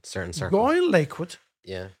in certain circles. Go in Lakewood.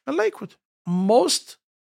 Yeah. In Lakewood. Most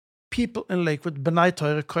people in Lakewood, B'nai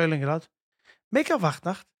Torah, coiling it out, make a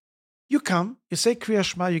Wachtnacht. You come, you say Kriya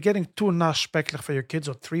Shema, you're getting 2 nash speklich for your kids,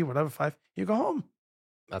 or 3, whatever, 5, you go home.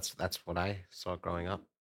 That's what I saw growing up,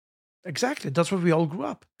 Exactly. That's where we all grew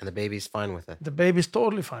up. and the baby's fine with it. The baby's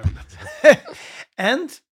totally fine with it.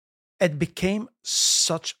 And it became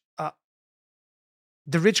such a.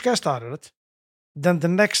 The rich guy started it. Then the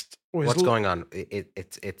next was. What's going on?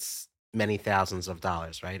 It's many thousands of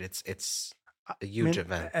dollars, right? It's a huge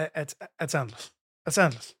event. It's endless. It's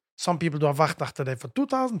endless. Some people do a wachtnacht today for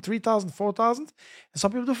 2,000, 3,000, 4,000. And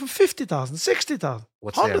some people do for 50,000, 60,000.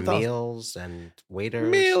 What's there? Meals and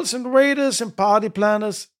waiters? Meals and waiters and party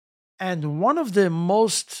planners. And one of the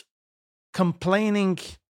most complaining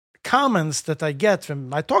comments that I get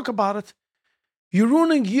when I talk about it, you're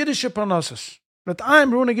ruining Yiddish parnassus. That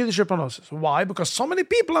I'm ruining Yiddish parnassus. Why? Because so many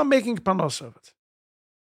people are making parnassus of it.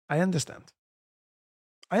 I understand.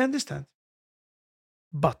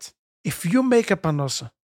 But if you make a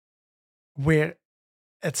parnassus where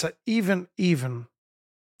it's an even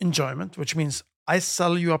enjoyment, which means I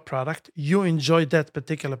sell you a product, you enjoy that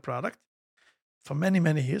particular product for many,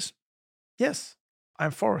 many years, yes,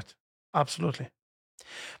 I'm for it. Absolutely.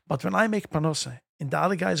 But when I make parnassus and the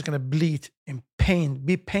other guy is going to bleed in pain,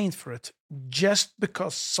 be pained for it, just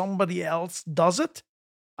because somebody else does it,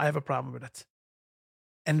 I have a problem with it.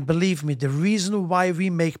 And believe me, the reason why we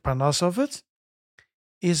make parnassus of it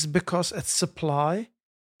is because it's supply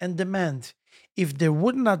and demand. If there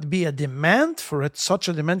would not be a demand for it, such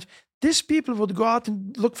a demand, these people would go out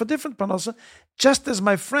and look for different parnassus, just as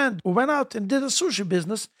my friend who went out and did a sushi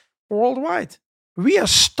business worldwide. We are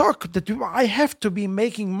stuck that I have to be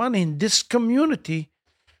making money in this community.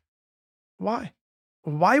 Why?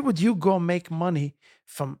 Why would you go make money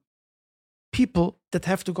from people that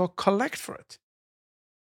have to go collect for it?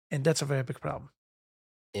 And that's a very big problem.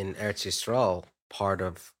 In Eretz Yisrael, part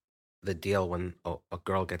of the deal when a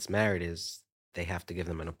girl gets married is they have to give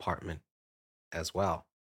them an apartment as well.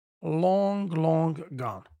 Long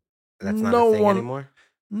gone. That's not a thing anymore?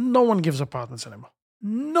 No one gives apartments anymore.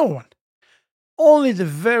 No one. Only the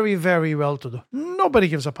very, very well-to-do. Nobody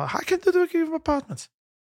gives apartments. How can they give apartments?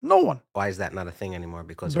 No one. Why is that not a thing anymore?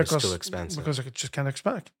 Because it's too expensive. Because they just can't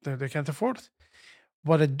expect. They can't afford it.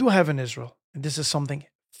 What I do have in Israel, and this is something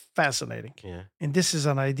fascinating, and this is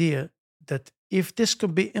an idea that if this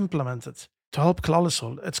could be implemented to help Klal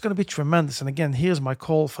Yisrael, it's going to be tremendous. And again, here's my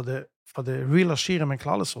call for the real Ashirim and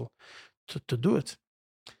Klal Yisrael to do it.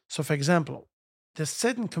 So, for example, there's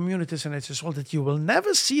certain communities in Israel that you will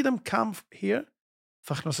never see them come here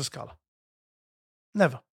for Chnosas Kala.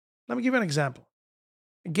 Never. Let me give you an example.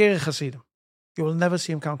 Ger Hasidim. You will never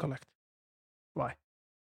see him come collect. Why?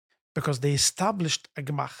 Because they established a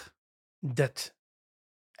gemach that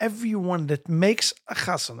everyone that makes a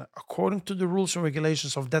chasana according to the rules and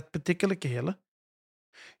regulations of that particular kehillah,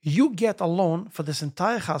 you get a loan for this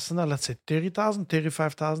entire chasana, let's say $30,000,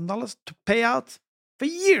 $35,000 to pay out for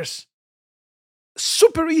years.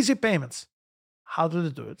 Super easy payments. How do they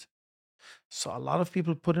do it? So a lot of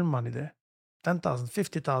people put in money there, 10,000,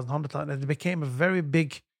 50,000, 100,000, and it became a very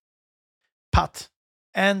big pot.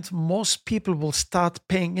 And most people will start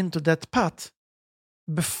paying into that pot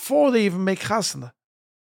before they even make chasana.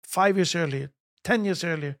 5 years earlier, 10 years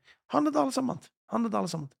earlier, $100 a month,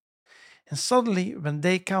 $100 a month. And suddenly, when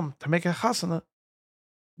they come to make a chasana,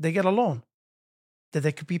 they get a loan that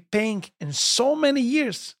they could be paying in so many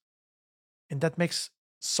years. And that makes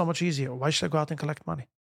so much easier. Why should I go out and collect money?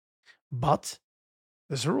 But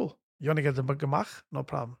there's a rule. You want to get the gemach? No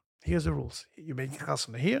problem. Here's the rules. You make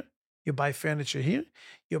chasana here, you buy furniture here,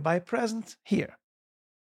 you buy a present here.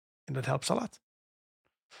 And that helps a lot.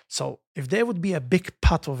 So if there would be a big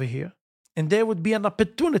pot over here, and there would be an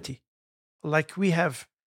opportunity, like we have,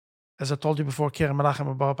 as I told you before, Keren Menachem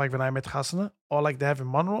and Bauerpark when I met Chasana, or like they have in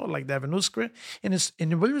Monroe, or like they have in New Square.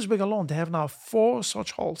 In Williamsburg alone, they have now 4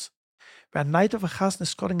 such halls, where a night of a Chasana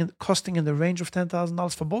is costing in the range of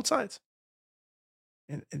 $10,000 for both sides.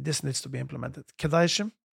 And this needs to be implemented.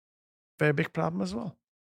 Kedaishim, very big problem as well.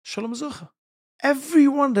 Shalom Zucha.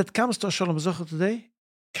 Everyone that comes to a Shalom Zucha today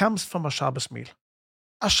comes from a Shabbos meal.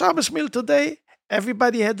 A Shabbos meal today,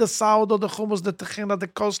 everybody had the sourdough, the hummus, the tahina, the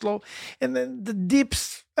coleslaw, and then the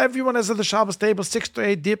dips. Everyone has at the Shabbos table 6 to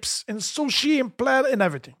 8 dips, and sushi, and platter, and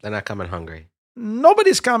everything. They're not coming hungry.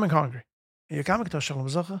 Nobody's coming hungry. And you're coming to a Shalom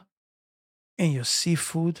Zocha, and you see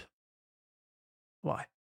food. Why?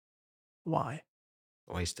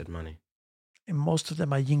 Wasted money. And most of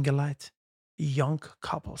them are Yingalite, young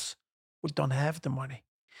couples who don't have the money.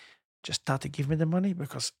 Just start to give me the money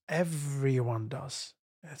because everyone does.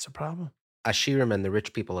 It's a problem. Ashirim and the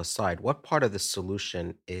rich people aside, what part of the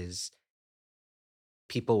solution is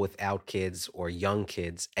people without kids or young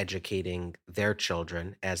kids educating their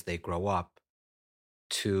children as they grow up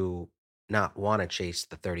to not want to chase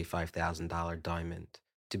the $35,000 diamond,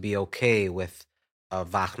 to be okay with a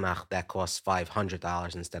Vachnach that costs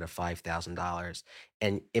 $500 instead of $5,000.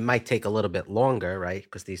 And it might take a little bit longer, right?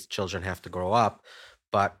 Because these children have to grow up.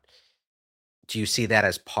 But do you see that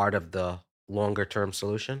as part of the longer term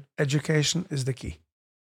solution? Education is the key.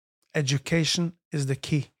 Education is the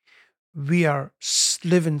key. We are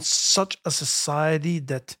live in such a society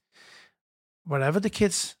that whatever the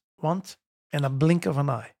kids want, in a blink of an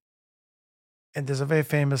eye. And there's a very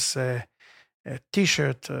famous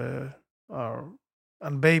T-shirt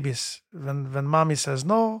on babies when mommy says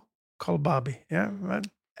no, call Bobby. Yeah, right?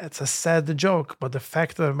 It's a sad joke, but the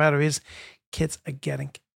fact of the matter is, kids are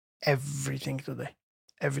getting everything today,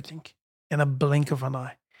 everything in a blink of an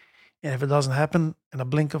eye. And if it doesn't happen in a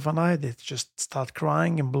blink of an eye, they just start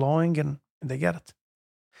crying and blowing, and they get it.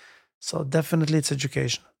 So definitely, it's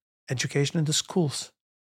education. Education in the schools.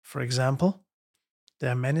 For example,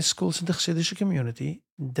 there are many schools in the Hasidic community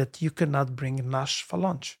that you cannot bring nash for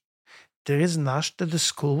lunch. There is nash that the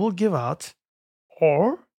school will give out,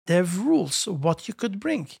 or they have rules of what you could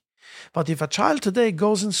bring. But if a child today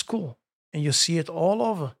goes in school, and you see it all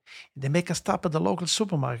over, they make a stop at the local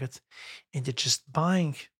supermarket, and they're just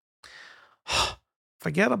buying,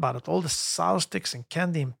 forget about it, all the sour sticks and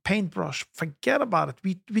candy and paintbrush, forget about it.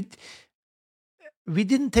 We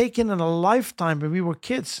didn't take in a lifetime when we were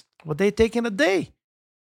kids what they take in a day.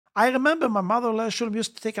 I remember my mother last year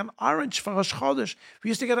used to take an orange for Rosh Chodesh. We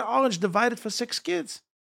used to get an orange divided for 6 kids.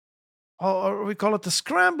 Or we call it the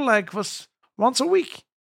scramble egg, was once a week.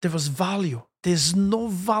 There was value. There's no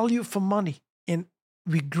value for money. And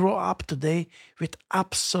we grow up today with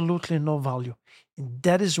absolutely no value. And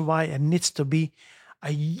that is why it needs to be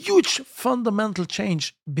a huge fundamental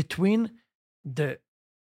change between the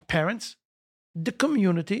parents, the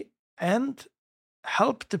community, and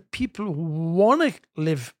help the people who want to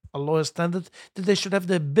live a lower standard, that they should have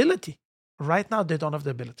the ability. Right now, they don't have the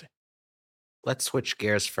ability. Let's switch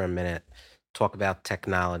gears for a minute. Talk about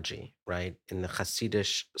technology, right? In the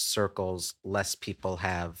Hasidic circles, less people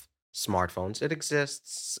have smartphones. It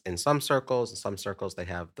exists in some circles. In some circles, they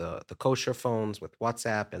have the kosher phones with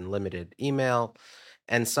WhatsApp and limited email,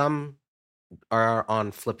 and some are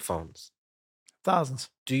on flip phones. Thousands.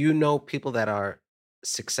 Do you know people that are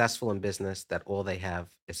successful in business that all they have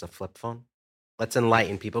is a flip phone? Let's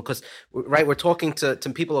enlighten people, because right, we're talking to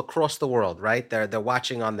people across the world, right? They're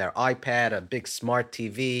watching on their iPad, a big smart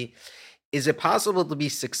TV. Is it possible to be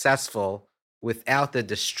successful without the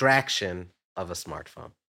distraction of a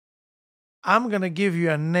smartphone? I'm gonna give you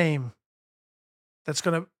a name that's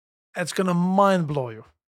gonna mind blow you.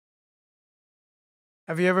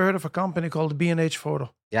 Have you ever heard of a company called B&H Photo?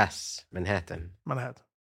 Yes, Manhattan. Manhattan.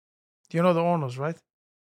 Do you know the owners, right?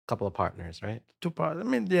 Couple of partners, right? 2 parts. I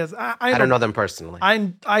mean, yes, I I don't know them personally.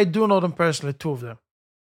 I do know them personally, 2 of them.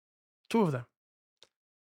 2 of them.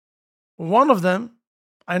 One of them,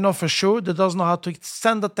 I know for sure, that doesn't know how to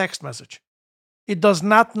send a text message. It does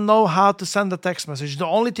not know how to send a text message. The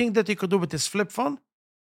only thing that he could do with his flip phone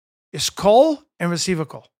is call and receive a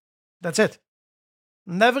call. That's it.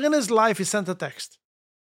 Never in his life he sent a text.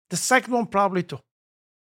 The second one probably too.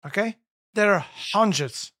 Okay? There are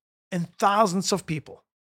hundreds and thousands of people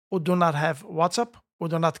who do not have WhatsApp, who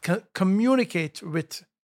do not communicate with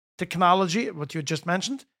technology, what you just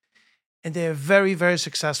mentioned, and they are very, very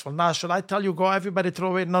successful. Now, should I tell you, go everybody throw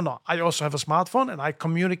away? No. I also have a smartphone and I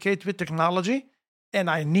communicate with technology and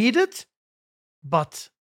I need it, but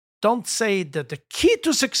don't say that the key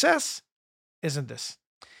to success isn't this.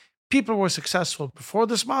 People were successful before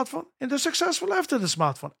the smartphone and they're successful after the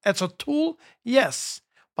smartphone. It's a tool, yes,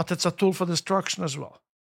 but it's a tool for destruction as well.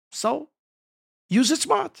 So use it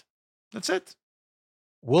smart. That's it.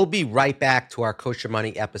 We'll be right back to our Kosher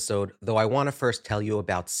Money episode, though I want to first tell you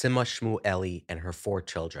about Sima Shmueli and her 4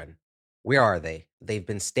 children. Where are they? They've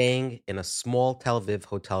been staying in a small Tel Aviv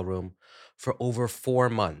hotel room for over 4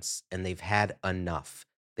 months, and they've had enough.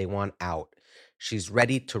 They want out. She's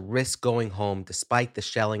ready to risk going home despite the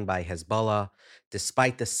shelling by Hezbollah,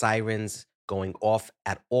 despite the sirens going off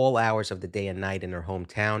at all hours of the day and night in her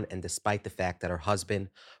hometown, and despite the fact that her husband,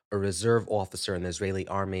 a reserve officer in the Israeli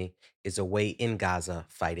army, is away in Gaza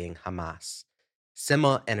fighting Hamas.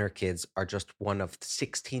 Sima and her kids are just one of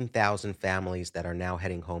 16,000 families that are now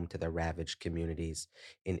heading home to their ravaged communities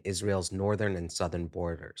in Israel's northern and southern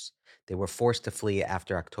borders. They were forced to flee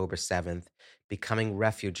after October 7th, becoming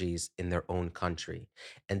refugees in their own country.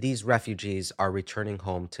 And these refugees are returning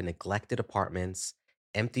home to neglected apartments,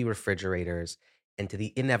 empty refrigerators, and to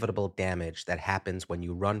the inevitable damage that happens when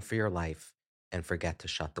you run for your life and forget to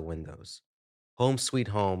shut the windows. Home sweet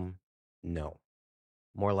home, no.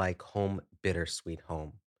 More like home bittersweet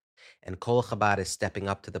home. And Kol Chabad is stepping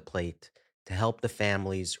up to the plate to help the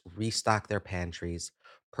families restock their pantries,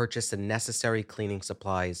 purchase the necessary cleaning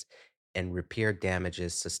supplies, and repair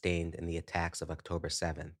damages sustained in the attacks of October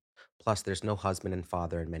 7th. Plus, there's no husband and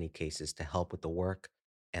father in many cases to help with the work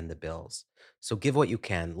and the bills. So give what you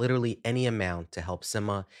can, literally any amount, to help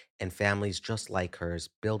Sima and families just like hers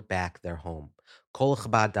build back their home.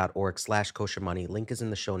 kolchabad.org/kosher money. Link is in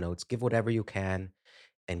the show notes. Give whatever you can,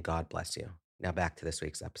 and God bless you. Now back to this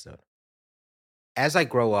week's episode. As I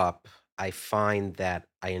grow up, I find that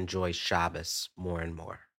I enjoy Shabbos more and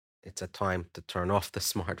more. It's a time to turn off the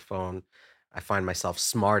smartphone. I find myself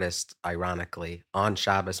smartest, ironically, on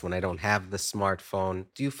Shabbos when I don't have the smartphone.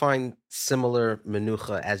 Do you find similar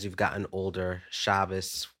menucha as you've gotten older?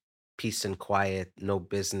 Shabbos, peace and quiet, no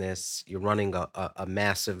business. You're running a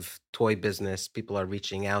massive toy business. People are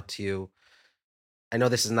reaching out to you. I know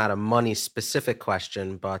this is not a money specific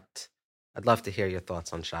question, but I'd love to hear your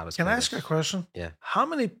thoughts on Shabbos. Can I ask you a question? Yeah. How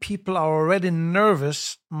many people are already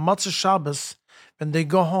nervous, Matzah Shabbos, when they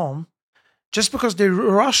go home, just because they're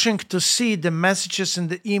rushing to see the messages and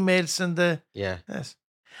the emails and the... Yeah. Yes.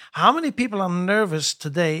 How many people are nervous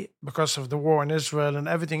today because of the war in Israel and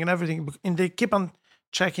everything, and they keep on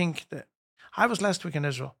checking? I was last week in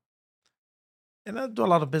Israel, and I do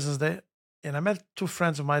a lot of business there, and I met two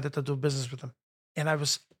friends of mine that I do business with them, and I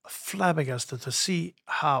was flabbergasted to see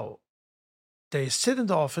how they sit in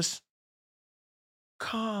the office,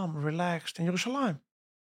 calm, relaxed, in Yerushalayim.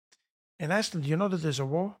 And I asked them, do you know that there's a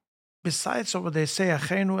war? Besides what they say,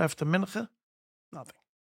 Achenu after Mincha, nothing.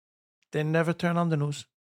 They never turn on the news.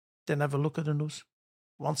 They never look at the news.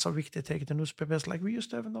 Once a week they take the newspapers like we used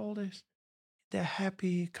to have in the old days. They're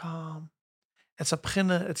happy, calm. It's a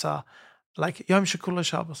pchine, it's a, like Yom Shekula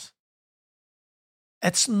Shabbos.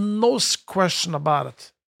 It's no question about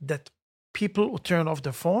it that people who turn off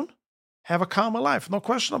their phone have a calmer life. No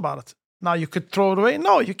question about it. Now, you could throw it away.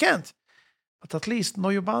 No, you can't. But at least know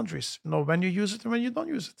your boundaries. Know when you use it and when you don't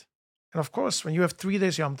use it. And of course, when you have 3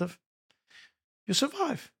 days Yom Tov, you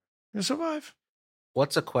survive. You survive.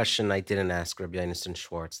 What's a question I didn't ask Rabbi Yonason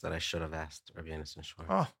Schwartz that I should have asked Rabbi Yonason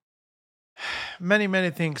Schwartz? Oh, many,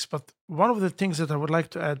 many things. But one of the things that I would like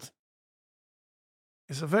to add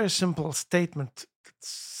is a very simple statement. It's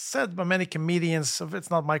said by many comedians.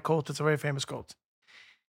 It's not my quote. It's a very famous quote.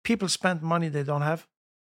 People spend money they don't have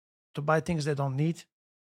to buy things they don't need,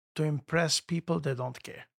 to impress people they don't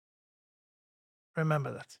care.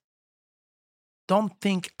 Remember that. Don't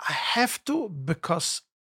think I have to because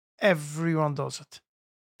everyone does it.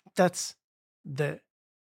 That's the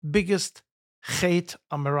biggest hate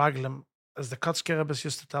on Meraglim, as the Kotzker Rebbes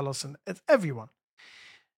used to tell us, and it's everyone.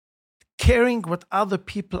 Caring what other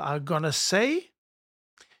people are going to say,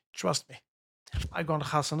 trust me, I go on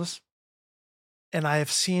chasanas, and I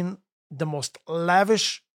have seen the most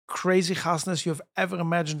lavish, crazy chasanas you have ever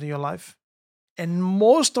imagined in your life. And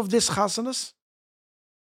most of this chasanas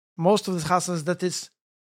that is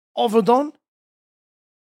overdone,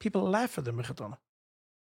 people laugh at the mechadona.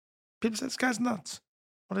 People say, this guy's nuts.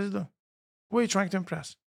 What is he doing? Who are you trying to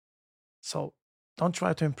impress? So don't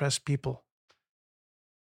try to impress people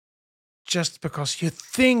just because you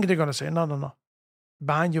think they're going to say, no.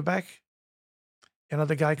 Behind your back,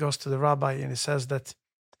 the guy goes to the rabbi and he says that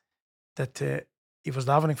he was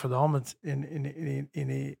davening for the Omid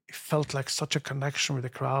and he felt like such a connection with the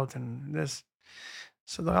crowd and this.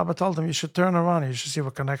 So the rabbi told him, you should turn around, you should see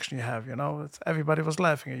what connection you have. Everybody was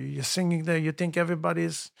laughing at you. You're singing there, you think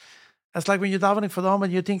everybody's... It's like when you're davening for the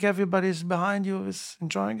Omid, you think everybody's behind you is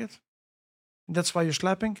enjoying it. That's why you're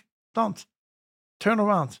slapping. Don't. Turn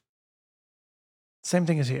around. Same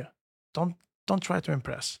thing is here. Don't try to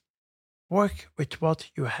impress. Work with what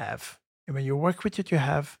you have. And when you work with what you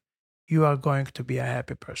have, you are going to be a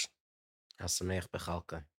happy person. Hasameach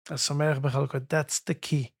bechalka. Hasameach bechalka. That's the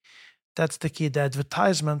key. That's the key. The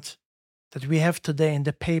advertisement that we have today in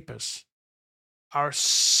the papers are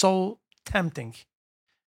so tempting.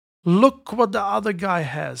 Look what the other guy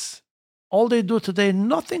has. All they do today,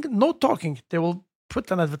 nothing, no talking. They will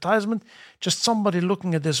put an advertisement, just somebody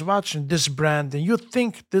looking at this watch and this brand, and you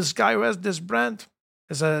think this guy who has this brand,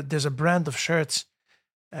 there's a brand of shirts,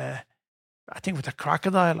 I think with a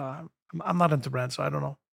crocodile. I'm not into brands, so I don't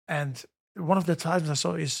know. And one of the times I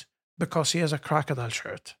saw is because he has a crocodile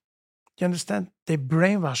shirt. You understand? They're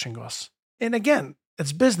brainwashing us. And again,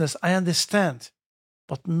 it's business. I understand.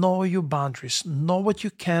 But know your boundaries. Know what you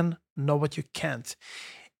can, know what you can't.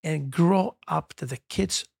 And grow up that the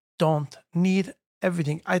kids don't need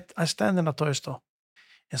everything. I stand in a toy store,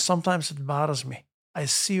 and sometimes it bothers me. I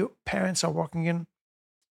see parents are walking in.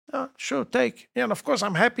 Oh, sure, take. Yeah, and of course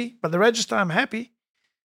I'm happy. By the register, I'm happy.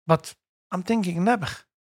 But I'm thinking, Nebuch,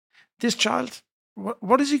 this child,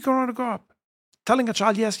 what is he going to grow up? telling a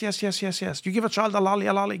child, yes, yes, yes, yes, yes. You give a child a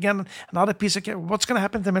lolly again, another piece of cake. What's going to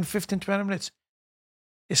happen to him in 15, 20 minutes?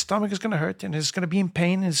 His stomach is going to hurt and he's going to be in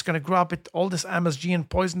pain and he's going to grow up with all this MSG and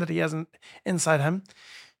poison that he has inside him.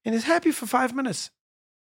 And he's happy for 5 minutes.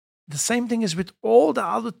 The same thing is with all the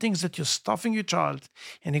other things that you're stuffing your child,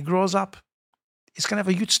 and he grows up. He's going to have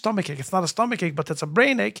a huge stomach ache. It's not a stomach ache, but it's a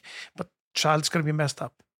brain ache. But child's going to be messed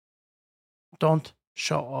up. Don't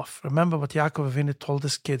show off. Remember what Yaakov Avinu told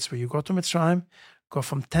his kids: when you go to Mitzrayim, go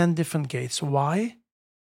from 10 different gates. Why?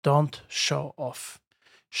 Don't show off.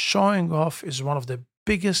 Showing off is one of the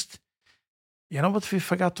biggest. You know what we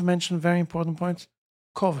forgot to mention? Very important point.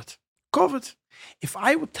 COVID. If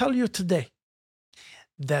I would tell you today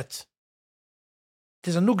that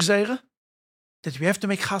there's a new gzeira, that we have to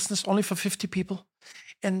make chasnas only for 50 people,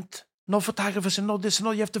 and no photographers and no this and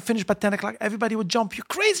no, you have to finish by 10 o'clock, everybody would jump. You're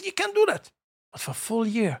crazy, you can't do that. But for a full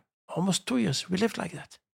year, almost 2 years, we lived like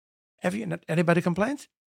that. Anybody complained?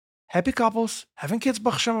 Happy couples, having kids,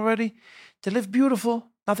 Baruch Hashem already. They live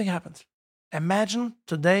beautiful, nothing happened. Imagine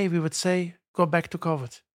today we would say, go back to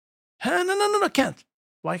COVID. No, can't.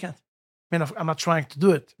 Why can't? I mean, I'm not trying to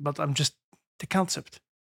do it, but I'm just the concept.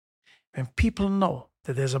 When people know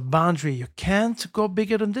that there's a boundary, you can't go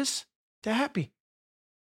bigger than this, they're happy.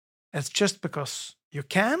 It's just because you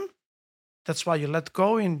can. That's why you let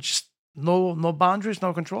go and just no boundaries,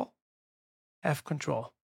 no control. Have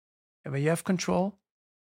control. And when you have control,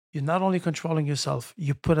 you're not only controlling yourself,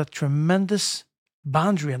 you put a tremendous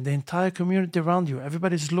boundary on the entire community around you.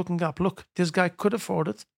 Everybody's looking up. Look, this guy could afford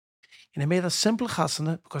it. And he made a simple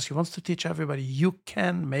chasana because he wants to teach everybody, you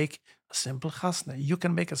can make a simple chasna. You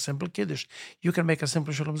can make a simple kiddush. You can make a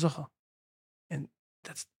simple shalom zocha. And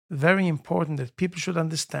that's very important that people should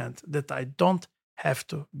understand that I don't have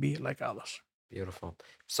to be like others. Beautiful.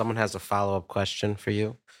 If someone has a follow-up question for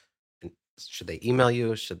you, should they email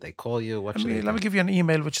you? Should they call you? Let me give you an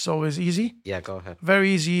email, which is always easy. Yeah, go ahead.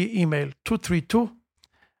 Very easy email,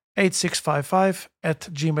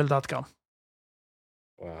 232-8655@gmail.com.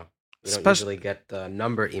 Wow. We don't usually get the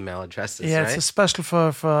number email addresses, yeah, right? It's special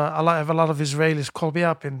for I have a lot of Israelis call me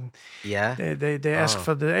up and they ask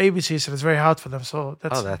for the ABC, so it's very hard for them. So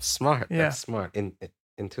that's smart. Yeah. That's smart.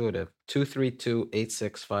 Intuitive.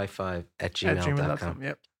 232-8655@gmail.com.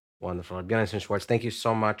 Yep. Wonderful. Rabbi Yonatan Schwartz, thank you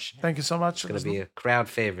so much. Thank you so much. It's going to be a crowd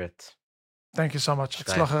favorite. Thank you so much. It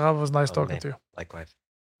was nice talking to you. Likewise.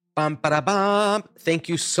 Bam, ba-da-bam. Thank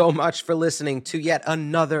you so much for listening to yet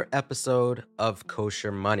another episode of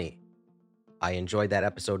Kosher Money. I enjoyed that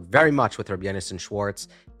episode very much with Rabbi Yonatan Schwartz,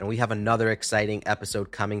 and we have another exciting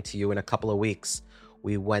episode coming to you in a couple of weeks.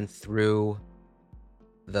 We went through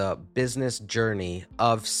the business journey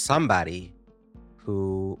of somebody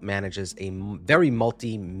who manages a very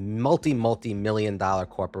multi-million-dollar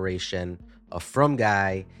corporation, a frum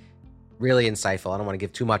guy, really insightful. I don't want to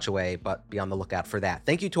give too much away, but be on the lookout for that.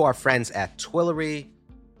 Thank you to our friends at Twillery,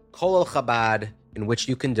 Kolel Chabad, in which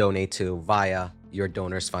you can donate to via your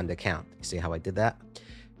Donors Fund account. You see how I did that?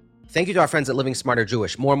 Thank you to our friends at Living Smarter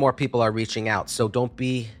Jewish. More and more people are reaching out, so don't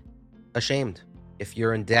be ashamed. If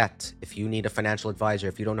you're in debt, if you need a financial advisor,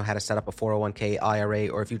 if you don't know how to set up a 401k, IRA,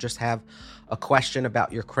 or if you just have a question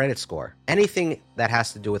about your credit score, anything that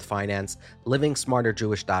has to do with finance,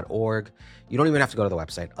 livingsmarterjewish.org. You don't even have to go to the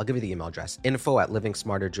website. I'll give you the email address,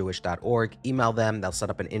 info@livingsmarterjewish.org. Email them. They'll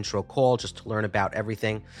set up an intro call just to learn about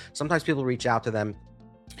everything. Sometimes people reach out to them,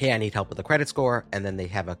 hey, I need help with a credit score, and then they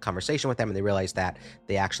have a conversation with them and they realize that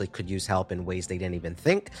they actually could use help in ways they didn't even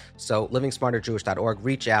think. So livingsmarterjewish.org,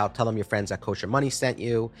 reach out, tell them your friends at Kosher Money sent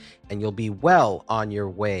you, and you'll be well on your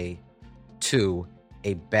way to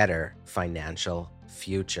a better financial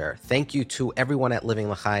future. Thank you to everyone at Living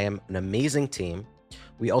L'Chaim, an amazing team.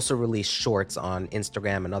 We also release shorts on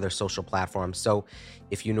Instagram and other social platforms. So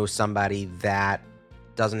if you know somebody that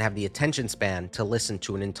doesn't have the attention span to listen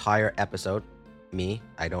to an entire episode, me,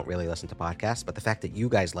 I don't really listen to podcasts, but the fact that you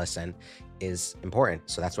guys listen is important.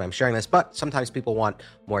 So that's why I'm sharing this. But sometimes people want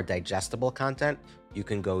more digestible content. You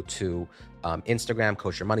can go to Instagram,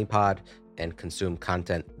 Kosher Money Pod, and consume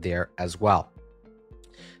content there as well.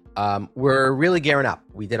 We're really gearing up.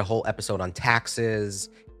 We did a whole episode on taxes,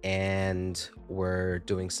 and we're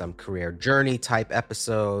doing some career journey type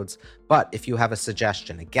episodes. But if you have a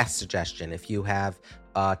suggestion, a guest suggestion, if you have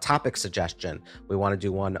a topic suggestion, we want to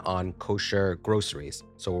do one on kosher groceries.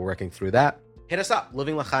 So we're working through that. Hit us up,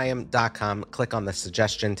 livingl'chaim.com. Click on the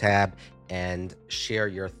suggestion tab and share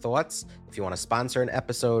your thoughts. If you want to sponsor an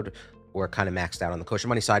episode, we're kind of maxed out on the Kosher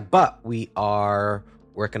Money side, but we are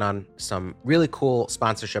working on some really cool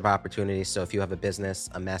sponsorship opportunities. So if you have a business,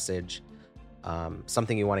 a message,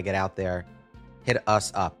 something you want to get out there, hit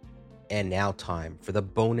us up. And now time for the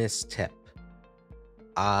bonus tip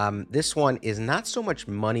This one is not so much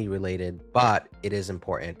money related, but it is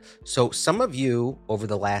important. So some of you over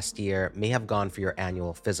the last year may have gone for your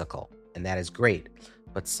annual physical, and that is great.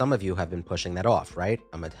 But some of you have been pushing that off, right?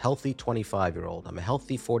 I'm a healthy 25-year-old. I'm a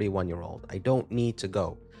healthy 41-year-old. I don't need to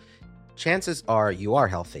go. Chances are you are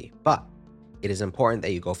healthy, but it is important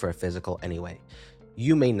that you go for a physical anyway.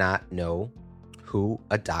 You may not know who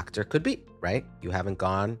a doctor could be, right? You haven't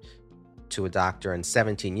gone to a doctor in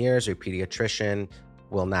 17 years, or a pediatrician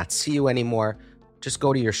will not see you anymore. Just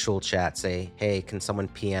go to your shul chat, say, hey, can someone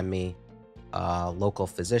PM me a local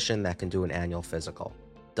physician that can do an annual physical?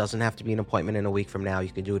 Doesn't have to be an appointment in a week from now. You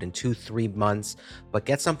can do it in 2-3 months, but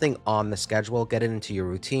get something on the schedule, get it into your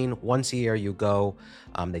routine. Once a year you go,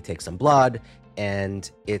 they take some blood, and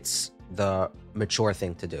it's the mature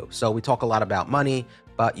thing to do. So we talk a lot about money,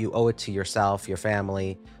 but you owe it to yourself, your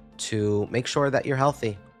family, to make sure that you're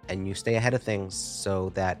healthy and you stay ahead of things,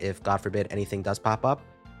 so that if, God forbid, anything does pop up,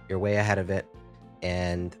 you're way ahead of it.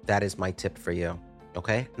 And that is my tip for you,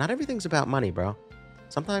 okay? Not everything's about money, bro.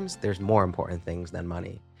 Sometimes there's more important things than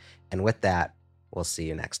money. And with that, we'll see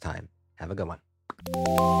you next time. Have a good one.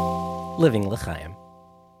 Living L'chaim.